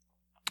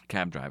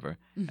cab driver,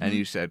 and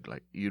you said,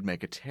 like, you'd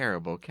make a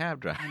terrible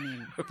cab driver. I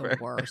mean, the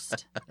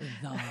worst.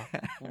 The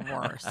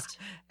worst.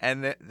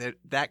 And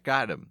that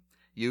got him.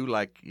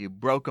 You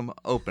broke him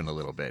open a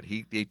little bit.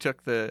 He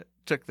took the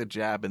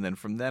jab, and then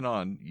from then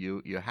on,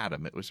 you had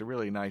him. It was a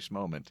really nice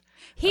moment.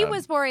 He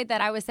was worried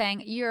that I was saying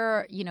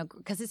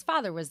because his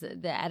father was the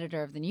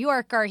editor of the New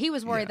Yorker. He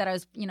was worried that I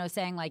was,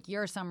 saying like,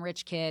 you're some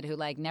rich kid who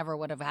like never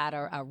would have had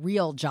a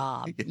real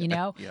job,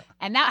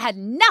 and that had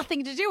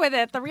nothing to do with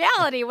it. The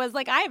reality was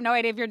like, I have no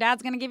idea if your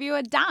dad's going to give you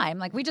a dime.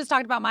 Like, we just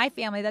talked about my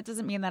family. That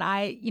doesn't mean that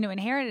I,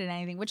 inherited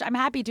anything, which I'm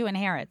happy to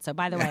inherit. So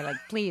by the way, like,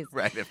 please.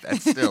 Right. If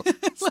that's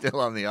still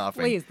on the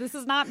offering. Please. This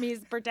is not me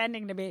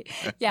pretending to be.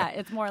 Yeah.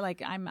 It's more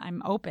like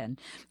I'm open.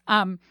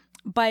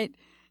 But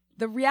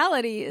the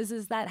reality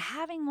is that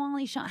having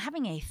Wally Shawn,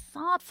 having a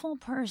thoughtful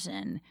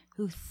person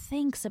who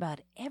thinks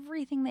about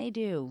everything they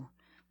do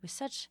with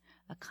such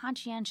a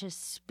conscientious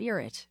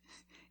spirit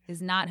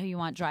is not who you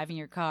want driving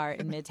your car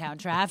in Midtown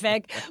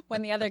traffic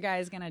when the other guy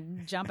is going to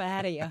jump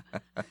ahead of you.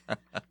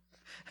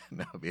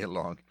 That'll be a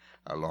long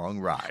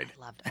ride.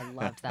 I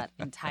loved that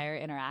entire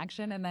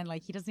interaction. And then,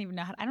 like, he doesn't even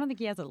know I don't think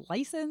he has a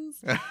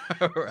license.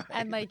 Right.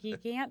 And, like, he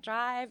can't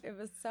drive. It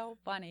was so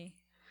funny.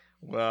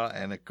 Well,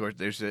 and of course,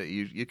 there's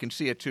you can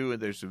see it too,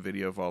 and there's a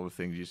video of all the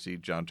things you see.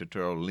 John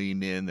Turturro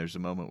lean in. There's a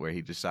moment where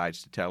he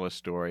decides to tell a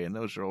story, and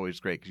those are always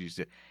great because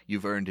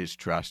you've earned his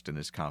trust and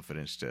his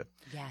confidence to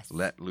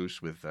let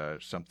loose with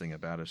something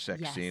about a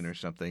sex scene or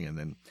something, and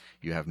then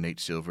you have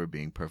Nate Silver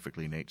being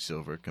perfectly Nate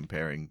Silver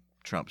comparing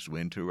Trump's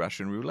win to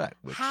Russian roulette.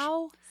 Which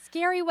how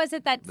scary was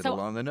it that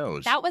little on the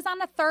nose? That was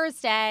on a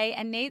Thursday,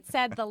 and Nate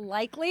said the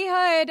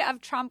likelihood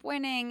of Trump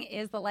winning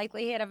is the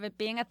likelihood of it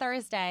being a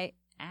Thursday,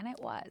 and it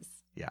was.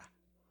 Yeah.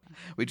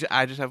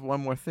 I just have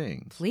one more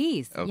thing.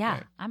 Please. Okay.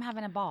 Yeah. I'm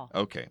having a ball.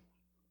 Okay.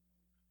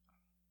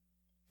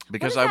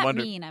 Because what does I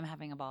wonder. That mean I'm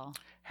having a ball?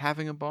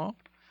 Having a ball?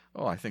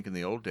 Oh, I think in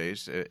the old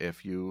days,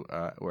 if you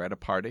were at a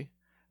party,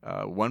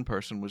 one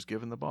person was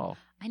given the ball.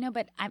 I know,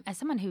 but as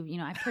someone who,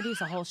 I produce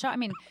a whole show, I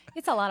mean,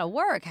 it's a lot of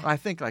work. I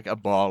think like a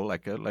ball,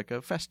 like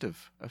a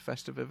festive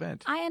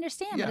event. I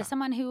understand, but as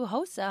someone who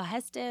hosts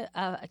as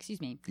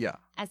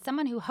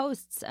someone who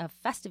hosts a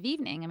festive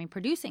evening, I mean,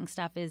 producing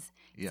stuff it's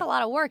a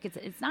lot of work.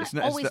 It's not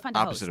always fun to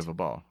host. It's the opposite of a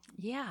ball.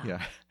 Yeah.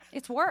 Yeah.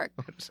 It's work.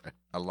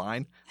 A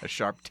line, a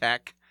sharp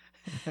tack.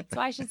 So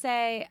I should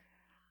say,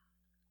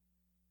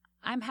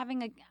 I'm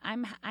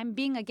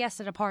being a guest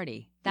at a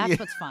party. That's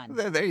what's fun.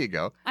 There you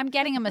go. I'm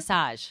getting a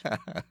massage.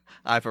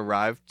 I've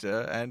arrived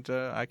and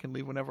I can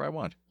leave whenever I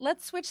want.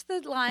 Let's switch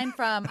the line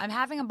from I'm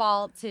having a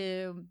ball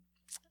to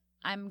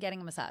I'm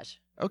getting a massage.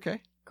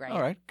 Okay. Great.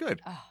 All right.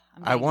 Good. Oh,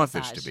 I want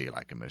this to be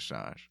like a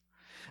massage.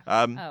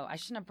 I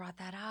shouldn't have brought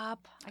that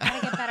up. I got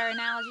to get better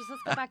analogies.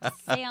 Let's go back to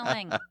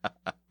sailing.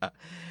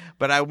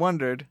 But I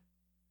wondered,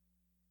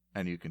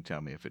 and you can tell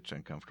me if it's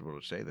uncomfortable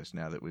to say this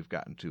now that we've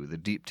gotten to the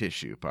deep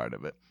tissue part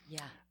of it.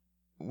 Yeah.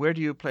 Where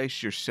do you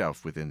place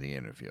yourself within the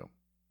interview?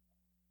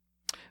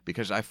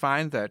 Because I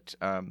find that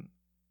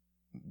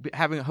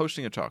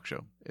hosting a talk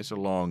show is a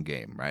long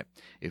game, right?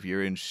 If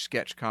you're in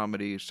sketch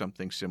comedy,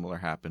 something similar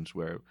happens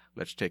where,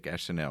 let's take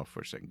SNL for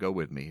a second. Go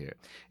with me here.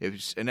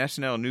 If an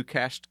SNL new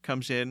cast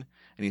comes in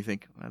and you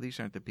think, well, these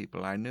aren't the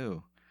people I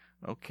knew.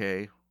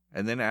 Okay.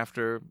 And then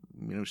after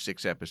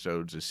 6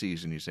 episodes a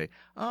season, you say,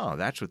 oh,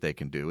 that's what they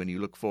can do. And you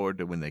look forward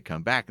to when they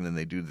come back and then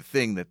they do the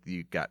thing that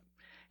you got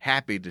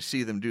happy to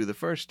see them do the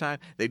first time.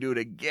 They do it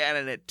again,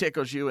 and it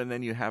tickles you, and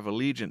then you have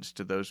allegiance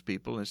to those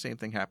people. And the same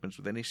thing happens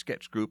with any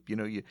sketch group.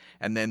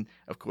 And then,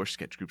 of course,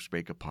 sketch groups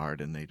break apart,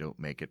 and they don't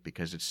make it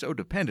because it's so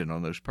dependent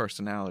on those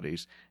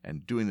personalities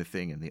and doing the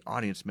thing, and the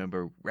audience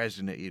member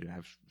resonate. You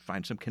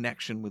find some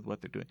connection with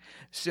what they're doing.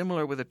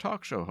 Similar with a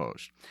talk show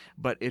host,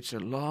 but it's a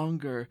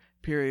longer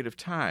period of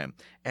time.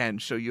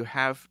 And so you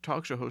have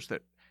talk show hosts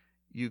that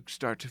you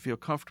start to feel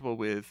comfortable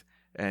with,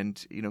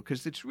 and,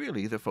 because it's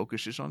really the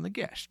focus is on the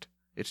guest.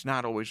 It's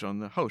not always on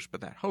the host,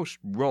 but that host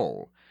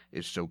role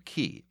is so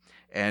key.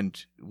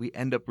 And we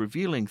end up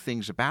revealing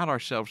things about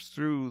ourselves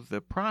through the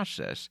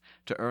process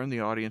to earn the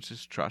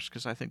audience's trust,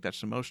 because I think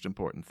that's the most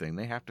important thing.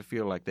 They have to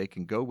feel like they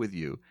can go with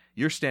you.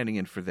 You're standing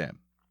in for them,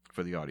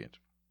 for the audience.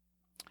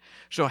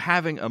 So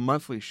having a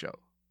monthly show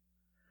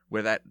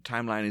where that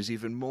timeline is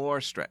even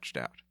more stretched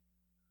out,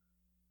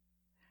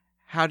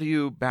 how do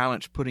you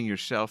balance putting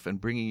yourself and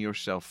bringing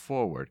yourself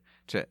forward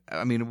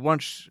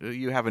once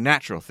you have a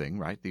natural thing,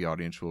 right? The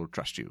audience will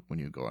trust you when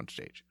you go on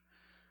stage.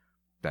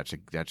 That's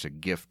a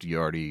gift you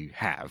already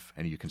have,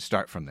 and you can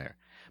start from there.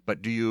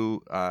 But do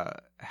you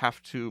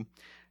have to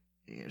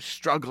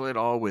struggle at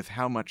all with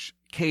how much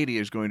Catie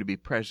is going to be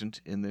present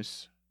in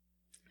this?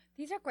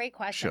 These are great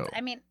questions.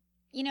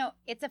 Show?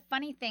 It's a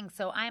funny thing.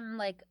 So I'm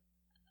like,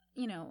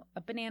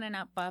 a banana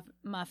nut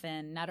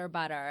muffin, nutter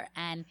butter.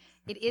 And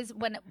it is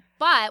when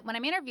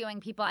I'm interviewing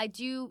people, I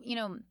do,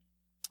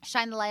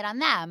 shine the light on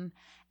them.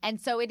 And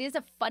so it is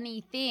a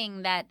funny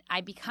thing that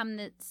I become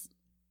this,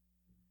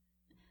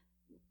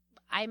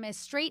 I'm a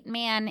straight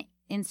man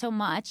in so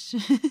much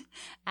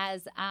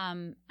as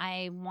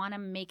I want to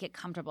make it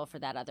comfortable for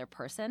that other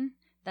person.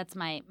 That's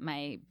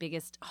my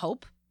biggest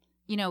hope,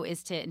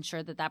 is to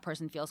ensure that that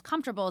person feels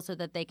comfortable so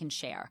that they can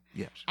share.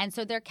 Yes. And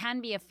so there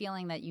can be a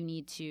feeling that you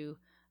need to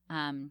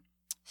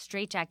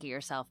straitjacket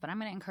yourself, but I'm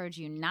going to encourage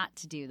you not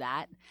to do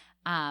that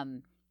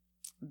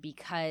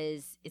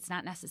because it's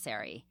not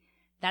necessary.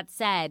 That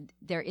said,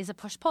 there is a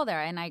push-pull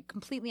there, and I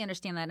completely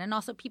understand that. And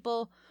also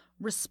people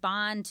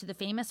respond to the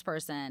famous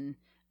person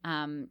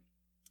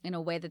in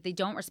a way that they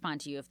don't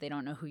respond to you if they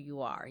don't know who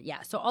you are.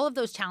 Yeah, so all of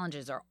those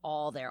challenges are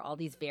all there, all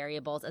these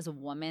variables. As a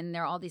woman,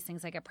 there are all these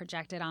things I get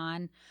projected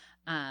on.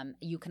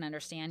 You can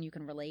understand, you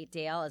can relate,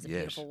 Dale, as a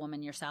beautiful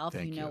woman yourself.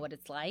 You know what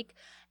it's like.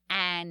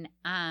 And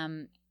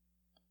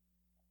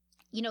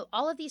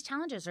all of these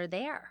challenges are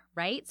there,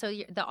 right? So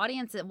the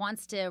audience that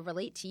wants to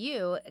relate to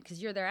you,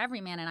 because you're their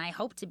everyman, and I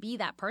hope to be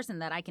that person,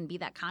 that I can be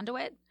that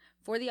conduit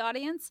for the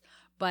audience.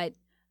 But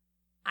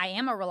I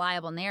am a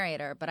reliable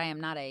narrator, but I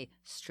am not a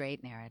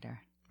straight narrator.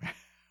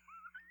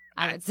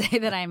 I would say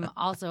that I'm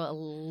also a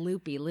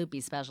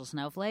loopy special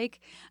snowflake.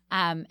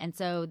 And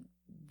so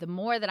the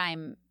more that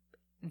I'm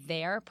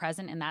there,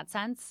 present in that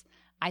sense,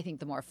 I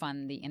think the more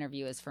fun the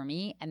interview is for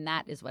me, and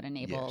that is what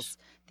enables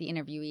the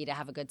interviewee to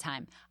have a good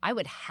time. I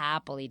would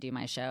happily do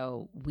my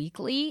show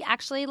weekly,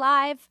 actually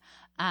live,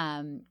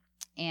 and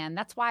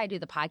that's why I do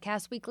the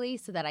podcast weekly,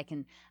 so that I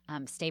can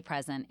stay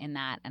present in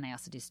that. And I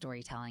also do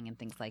storytelling and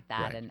things like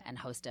that, right. and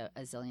host a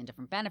zillion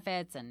different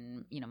benefits,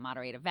 and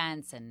moderate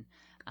events and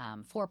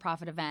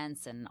for-profit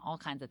events and all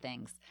kinds of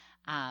things.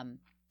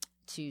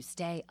 To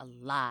stay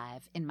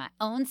alive in my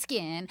own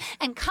skin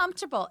and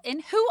comfortable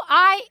in who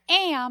I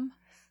am.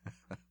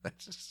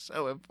 That's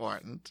so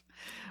important.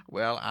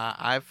 Well,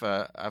 I've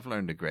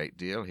learned a great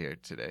deal here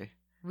today.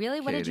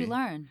 Really? What did you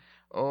learn?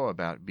 Oh,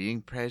 about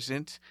being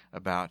present,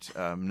 about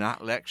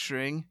not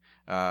lecturing,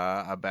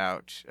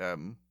 about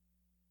I'll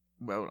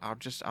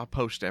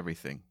post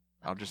everything.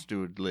 I'll just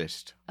do a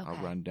list. Okay. I'll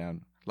run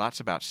down.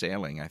 Lots about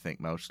sailing, I think,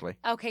 mostly.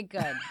 Okay,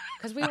 good.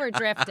 Because we were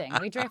drifting.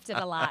 We drifted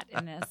a lot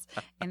in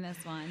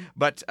this one.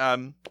 But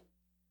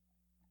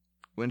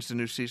when's the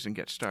new season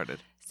get started?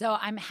 So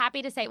I'm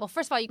happy to say, well,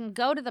 first of all, you can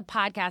go to the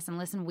podcast and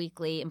listen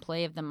weekly,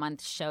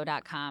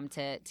 employeeofthemonthshow.com,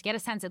 to get a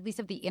sense at least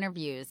of the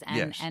interviews.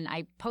 And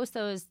I post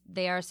those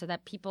there so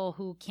that people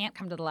who can't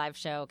come to the live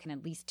show can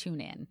at least tune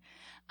in.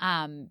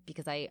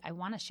 Because I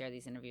want to share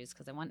these interviews,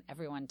 because I want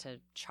everyone to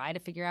try to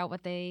figure out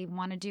what they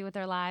want to do with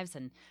their lives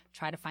and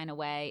try to find a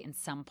way in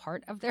some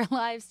part of their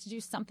lives to do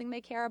something they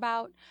care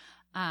about.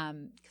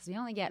 Because we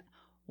only get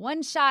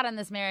one shot on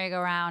this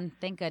merry-go-round,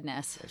 thank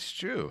goodness. That's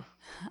true.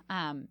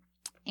 And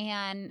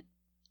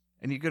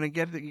you're gonna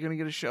get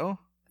a show?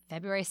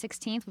 February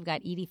 16th, we've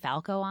got Edie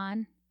Falco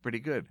on. Pretty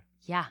good.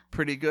 Yeah.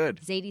 Pretty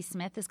good. Zadie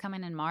Smith is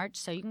coming in March.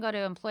 So you can go to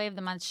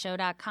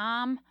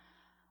employeeofthemonthshow.com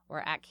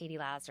or at Catie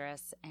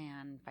Lazarus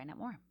and find out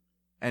more.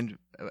 And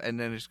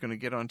then it's going to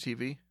get on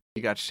TV?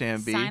 You got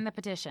Sam B. Sign the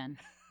petition.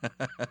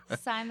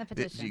 Sign the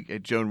petition.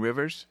 Joan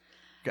Rivers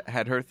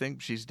had her thing.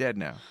 She's dead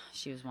now.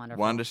 She was wonderful.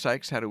 Wanda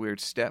Sykes had a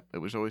weird step. It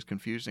was always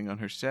confusing on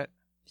her set.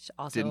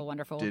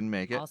 Didn't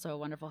make it. Also a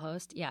wonderful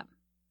host. Yeah.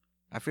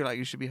 I feel like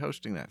you should be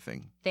hosting that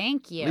thing.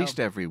 Thank you. At least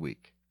every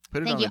week.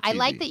 Put it Thank on you. the TV. I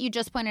like that you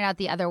just pointed out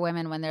the other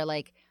women when they're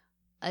like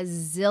a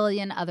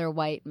zillion other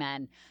white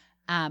men.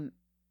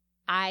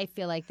 I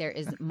feel like there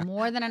is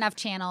more than enough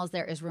channels.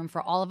 There is room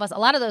for all of us. A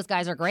lot of those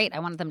guys are great. I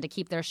want them to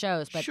keep their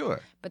shows, but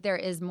sure. But there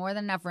is more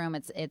than enough room.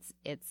 It's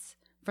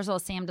First of all,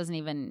 Sam doesn't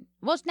even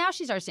 – well, now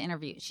she starts to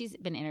interview. She's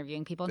been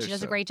interviewing people, and she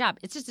does a great job.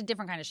 It's just a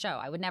different kind of show.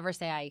 I would never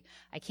say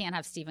I can't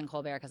have Stephen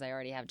Colbert because I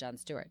already have Jon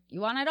Stewart.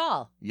 You want it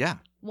all? Yeah.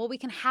 Well, we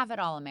can have it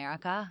all,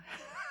 America.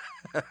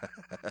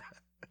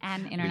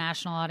 And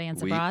international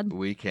audience abroad.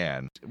 We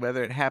can.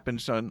 Whether it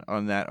happens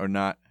on that or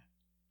not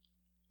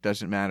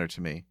doesn't matter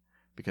to me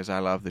because I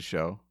love the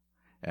show,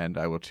 and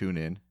I will tune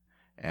in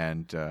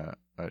and to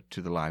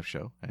the live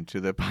show and to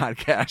the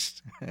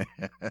podcast.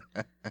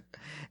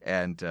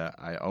 And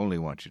I only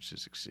want you to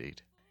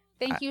succeed.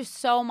 Thank you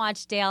so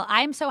much, Dale.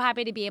 I'm so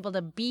happy to be able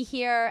to be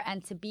here,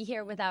 and to be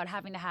here without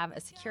having to have a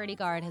security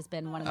guard has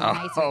been one of the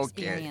nicer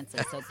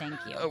experiences, so thank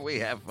you. We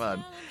have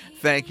fun.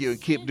 Thank you,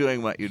 and keep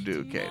doing what you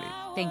do, Catie.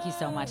 Thank you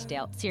so much,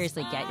 Dale.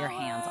 Seriously, get your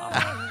hands off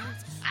me.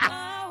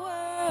 My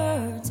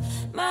words,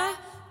 my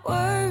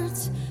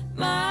words,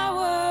 my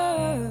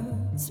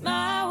words,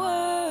 my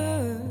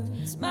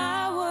words,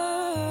 my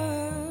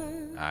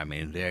words. I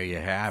mean, there you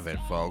have it,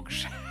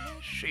 folks.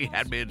 She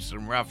had me in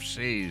some rough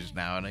seas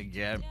now and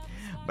again.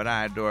 But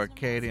I adore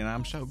Catie, and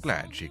I'm so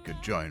glad she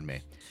could join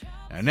me.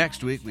 Now,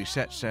 next week, we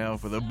set sail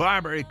for the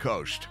Barbary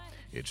Coast.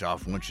 It's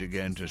off once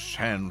again to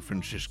San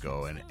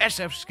Francisco and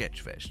SF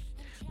Sketchfest.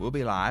 We'll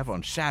be live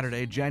on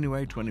Saturday,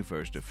 January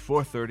 21st at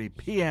 4:30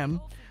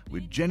 p.m.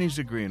 with Jenny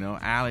Zagrino,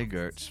 Allie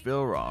Gertz,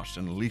 Phil Ross,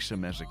 and Lisa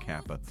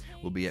Mezzacampa.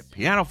 We'll be at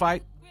Piano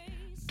Fight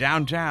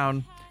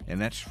downtown, and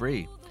that's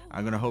free.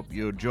 I'm going to hope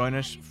you'll join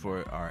us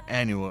for our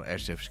annual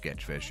SF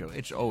Sketchfest show.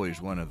 It's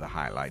always one of the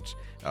highlights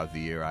of the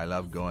year. I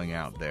love going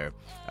out there.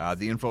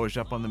 The info is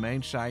up on the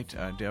main site,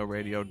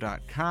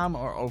 daleradio.com,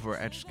 or over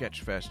at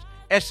Sketchfest,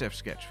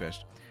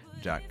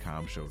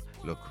 sfsketchfest.com, so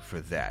look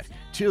for that.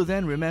 Till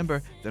then,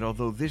 remember that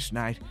although this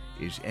night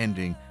is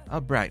ending,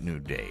 a bright new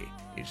day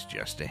is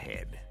just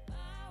ahead.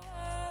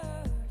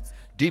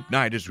 Deep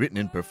Night is written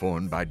and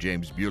performed by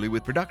James Bewley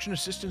with production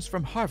assistance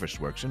from Harvest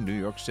Works in New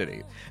York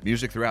City.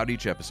 Music throughout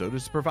each episode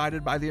is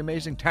provided by the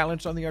amazing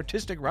talents on the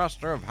artistic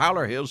roster of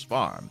Howler Hills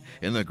Farm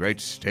in the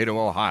great state of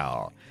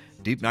Ohio.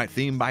 Deep Night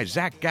theme by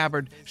Zach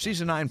Gabbard.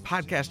 Season 9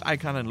 podcast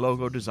icon and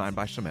logo designed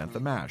by Samantha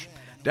Mash.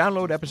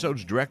 Download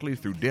episodes directly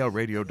through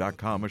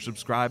daleradio.com or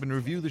subscribe and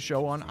review the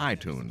show on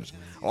iTunes.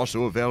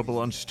 Also available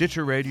on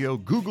Stitcher Radio,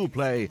 Google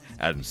Play,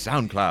 and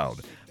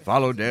SoundCloud.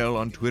 Follow Dale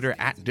on Twitter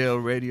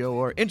 @DaleRadio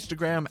or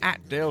Instagram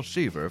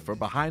 @DaleSeaver for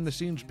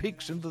behind-the-scenes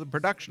peeks into the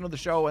production of the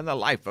show and the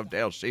life of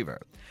Dale Seaver.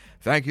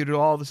 Thank you to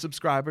all the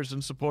subscribers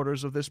and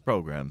supporters of this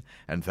program,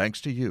 and thanks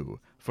to you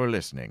for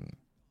listening.